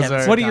No, find those Kevin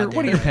are- some What are your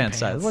goddamn red pants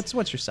size?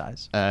 What's your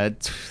size?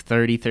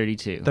 30,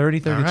 32. 30,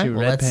 All 32 right, red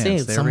well, let's see.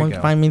 pants. There Someone we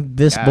go. find me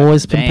this God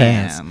boy's damn.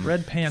 pants.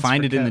 Red pants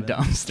Find for it in the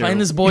Kevin. dumpster.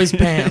 Find this boy's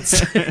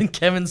pants.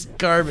 Kevin's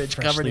garbage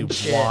covered in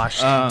Freshly shit.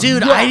 washed.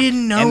 Dude, I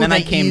didn't know And then that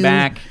I came you-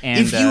 back and,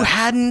 if you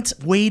hadn't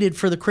waited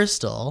for the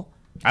crystal,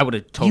 I would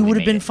have totally you would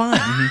have made been it.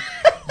 fine.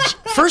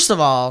 First of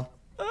all,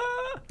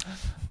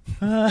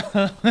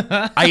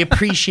 I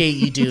appreciate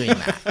you doing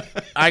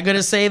that. I'm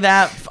gonna say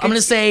that. I'm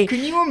gonna say, can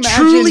you imagine-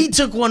 truly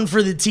took one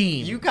for the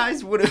team. You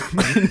guys would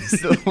have been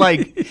so,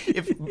 like,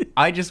 if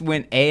I just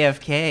went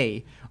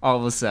AFK all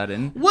of a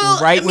sudden,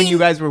 Well, right I when you mean-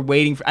 guys were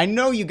waiting for. I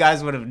know you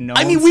guys would have known.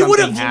 I mean, we would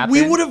something have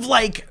happened.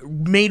 like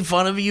made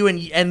fun of you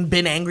and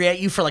been angry at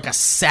you for like a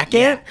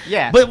second.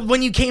 Yeah. But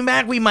when you came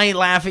back, we might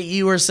laugh at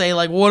you or say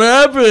like, "What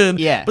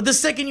happened?" Yeah. But the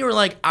second you were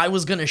like, "I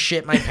was gonna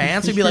shit my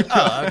pants," we'd be like,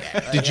 "Oh,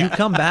 okay." Did you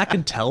come back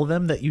and tell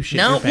them that you shit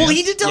No. your pants? Well,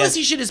 he did tell Yes. us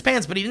he shit his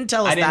pants, but he didn't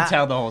tell us I didn't that,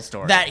 tell the whole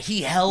story. that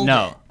he held.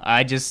 No, it.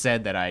 I just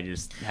said that I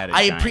just had.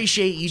 I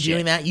appreciate you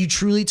doing that. You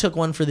truly took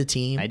one for the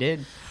team. I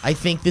did. I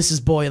think this is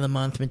boy of the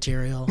month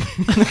material.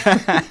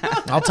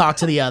 I'll talk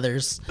to the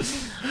others.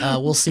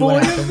 We'll see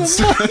what happens.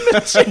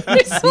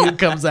 See who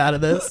comes out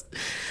of this.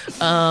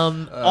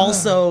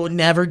 Also,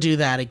 never do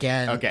that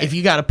again. Okay. If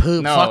you got to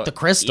poop, No, fuck the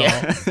crystal.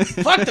 yeah.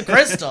 Fuck the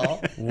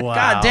crystal. Wow.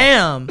 God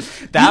damn.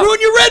 That- You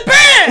ruined your red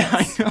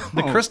pants.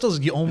 The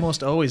crystal's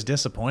almost always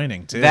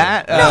disappointing too.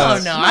 That No,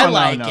 I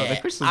like The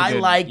it. crystal's a I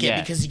good- like yeah.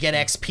 it because you get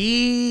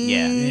XP.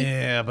 Yeah.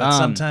 Yeah, but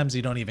sometimes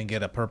you don't even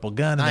get a purple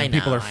gun, and I then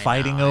people know, are I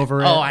fighting know.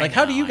 over it. Oh, I like,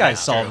 how do know, you I guys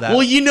know. solve that?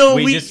 Well, you know,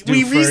 we just do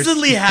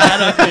recently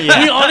had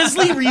we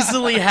honestly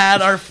recently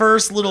had our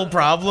first little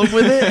problem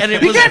with it, and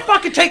it was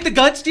fucking take the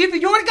gun, Steve.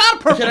 You already got a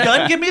purple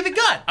gun. Give me the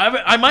gun.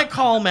 I might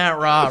call Matt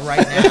Raw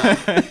right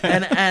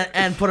now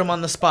and put him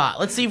on the spot.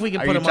 Let's see if we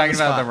can Are put you him on the talking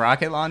spot. about the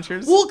rocket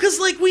launchers? Well, because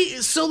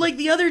like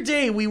the other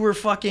day we were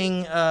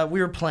fucking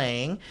we were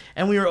playing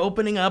and we were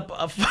opening up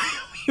a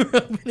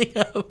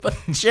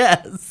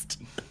chest.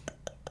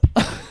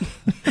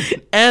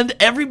 And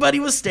everybody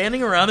was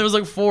standing around. There was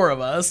like 4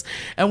 of us,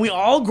 and we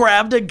all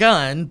grabbed a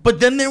gun. But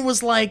then there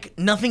was like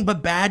nothing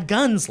but bad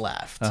guns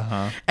left.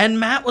 And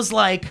Matt was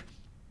like,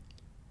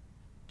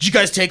 "Did you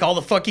guys take all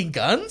the fucking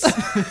guns?"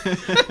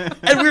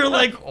 And we were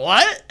like,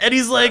 "What?" And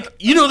he's like,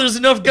 "You know, there's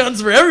enough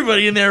guns for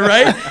everybody in there,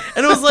 right?"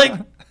 And it was like,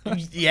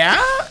 "Yeah."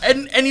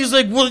 And he was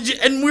like, "Well,"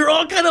 and we were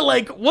all kind of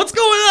like, "What's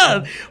going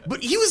on?"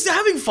 But he was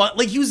having fun.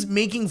 Like he was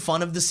making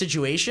fun of the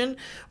situation.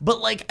 But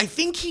like I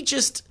think he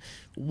just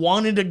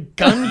wanted a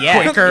gun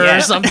quicker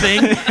or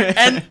something,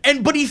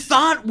 but he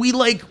thought we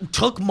like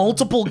took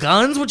multiple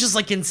guns, which is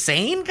like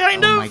insane,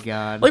 kind of. Oh my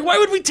God. Like, why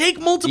would we take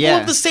multiple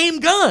Yeah. of the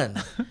same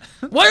gun?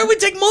 Why would we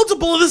take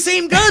multiple of the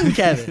same gun,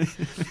 Kevin?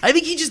 I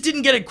think he just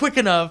didn't get it quick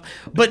enough.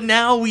 But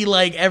now we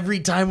like every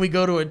time we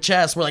go to a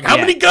chest, we're like, how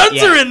Yeah. many guns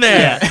Yeah. are in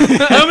there?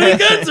 Yeah. How many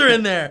guns are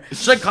in there?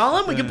 Should I call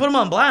him? We can put him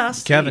on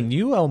blast. Kevin,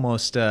 you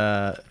almost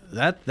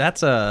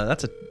that's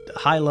a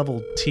high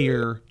level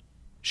tier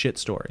shit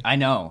story. I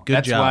know. Good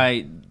That's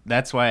job.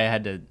 That's why I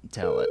had to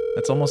tell it.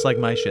 That's almost like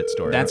my shit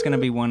story. That's gonna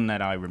be one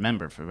that I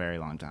remember for a very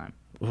long time.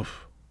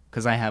 Oof.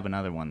 Because I have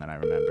another one that I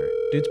remember.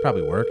 Dude's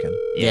probably working.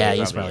 Yeah, he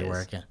he's probably probably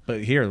is. working.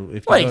 But here,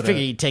 if Well, you you go figure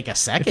to, you'd take a if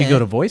second. you go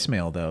to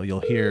voicemail though, you'll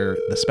hear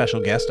the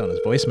special guest on his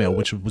voicemail,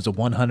 which was a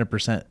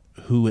 100%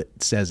 who it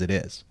says it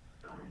is.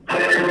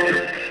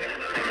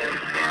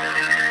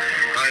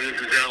 Hi,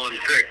 this is Alan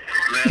Fick.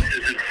 Matt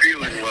isn't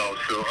feeling well,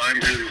 so I'm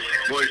his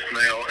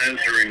voicemail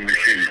answering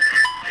machine.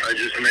 I I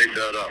just made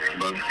that up,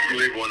 but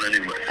leave one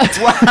anyway.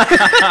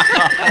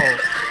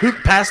 Who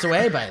passed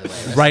away, by the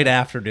way? Right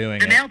after doing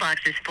The it.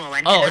 mailbox is full.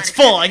 And Oh, it's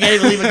full. I can't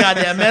even leave a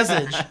goddamn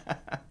message.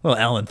 Well,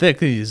 Alan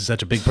Thicke, he's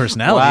such a big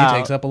personality. Wow. He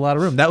takes up a lot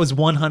of room. That was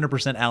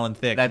 100% Alan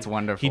Thicke. That's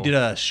wonderful. He did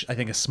I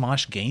think a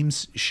Smosh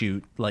Games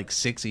shoot like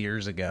 6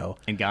 years ago.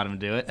 And got him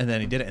to do it. And then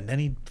he did it. And then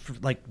he,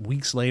 like,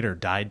 weeks later,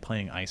 died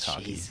playing ice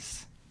hockey.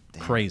 Jesus.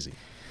 Damn. Crazy.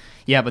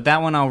 Yeah, but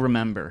that one I'll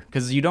remember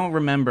because you don't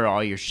remember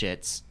all your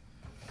shits.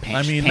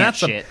 I mean,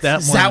 that's shits.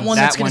 that one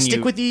that's gonna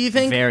stick with you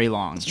think? Very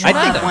long. Try I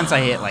think that. once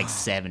I hit like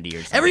 70 or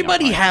something.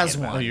 Everybody I'll probably has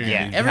forget about one. it. You're Yeah.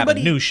 gonna be Everybody-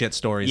 having new shit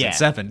stories at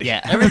 70.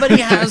 Yeah. Everybody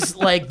has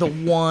like the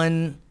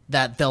one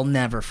that they'll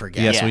never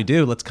forget. Yes, Yeah. we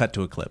do. Let's cut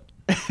to a clip.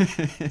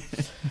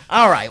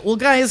 All right. Well,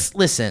 guys,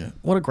 listen.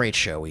 What a great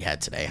show we had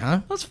today,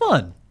 huh? That's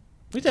fun.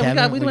 We Kevin,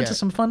 went we to got-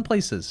 some fun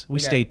places. We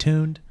stay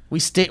tuned. We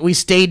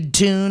stayed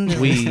tuned.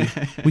 We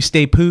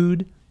stay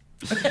pooed.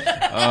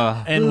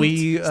 And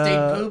we Stay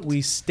pooped.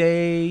 we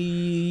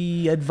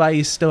stay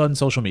advised on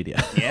social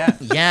media. Yeah.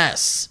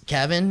 Yes.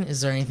 Kevin,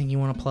 is there anything you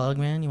want to plug,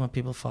 man? You want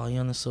people to follow you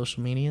on the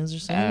social medias or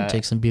something?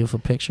 Take some beautiful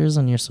pictures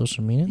on your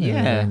social media. They're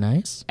Yeah. very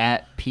nice.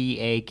 At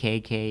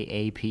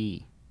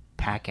PAKKAP.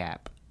 Pack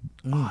app.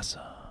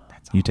 Awesome.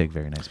 You take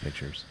very nice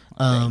pictures.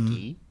 Thank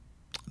you.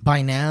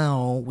 By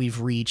now, we've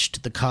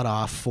reached the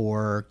cutoff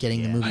for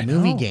getting the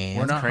movie game.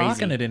 We're not crazy.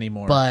 hawking it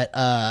anymore. But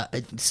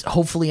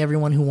hopefully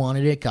everyone who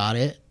wanted it got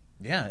it.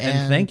 yeah, and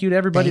and thank you to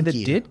everybody thank that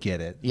you. did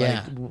get it.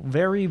 Yeah. Like,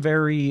 very,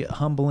 very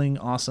humbling,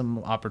 awesome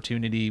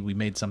opportunity. We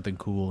made something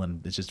cool,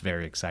 and it's just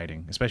very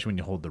exciting, especially when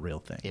you hold the real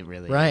thing. It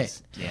really Right.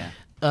 is.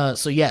 Yeah.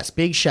 So yes,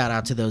 big shout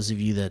out to those of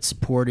you that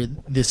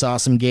supported this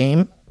awesome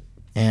game,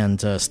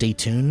 and stay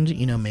tuned.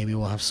 You know, maybe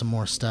we'll have some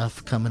more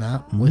stuff coming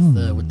up with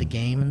the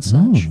game and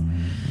such.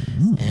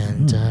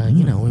 And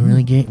you know, we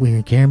really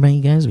care about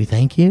you guys. We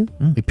thank you.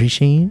 We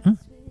appreciate you.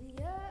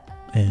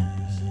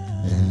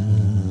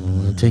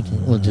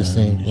 We'll just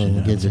say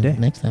we'll get to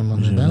next time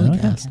on the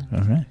Valleycast.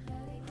 All right.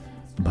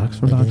 Box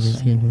for box.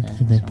 Like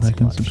and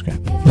Like and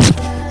subscribe.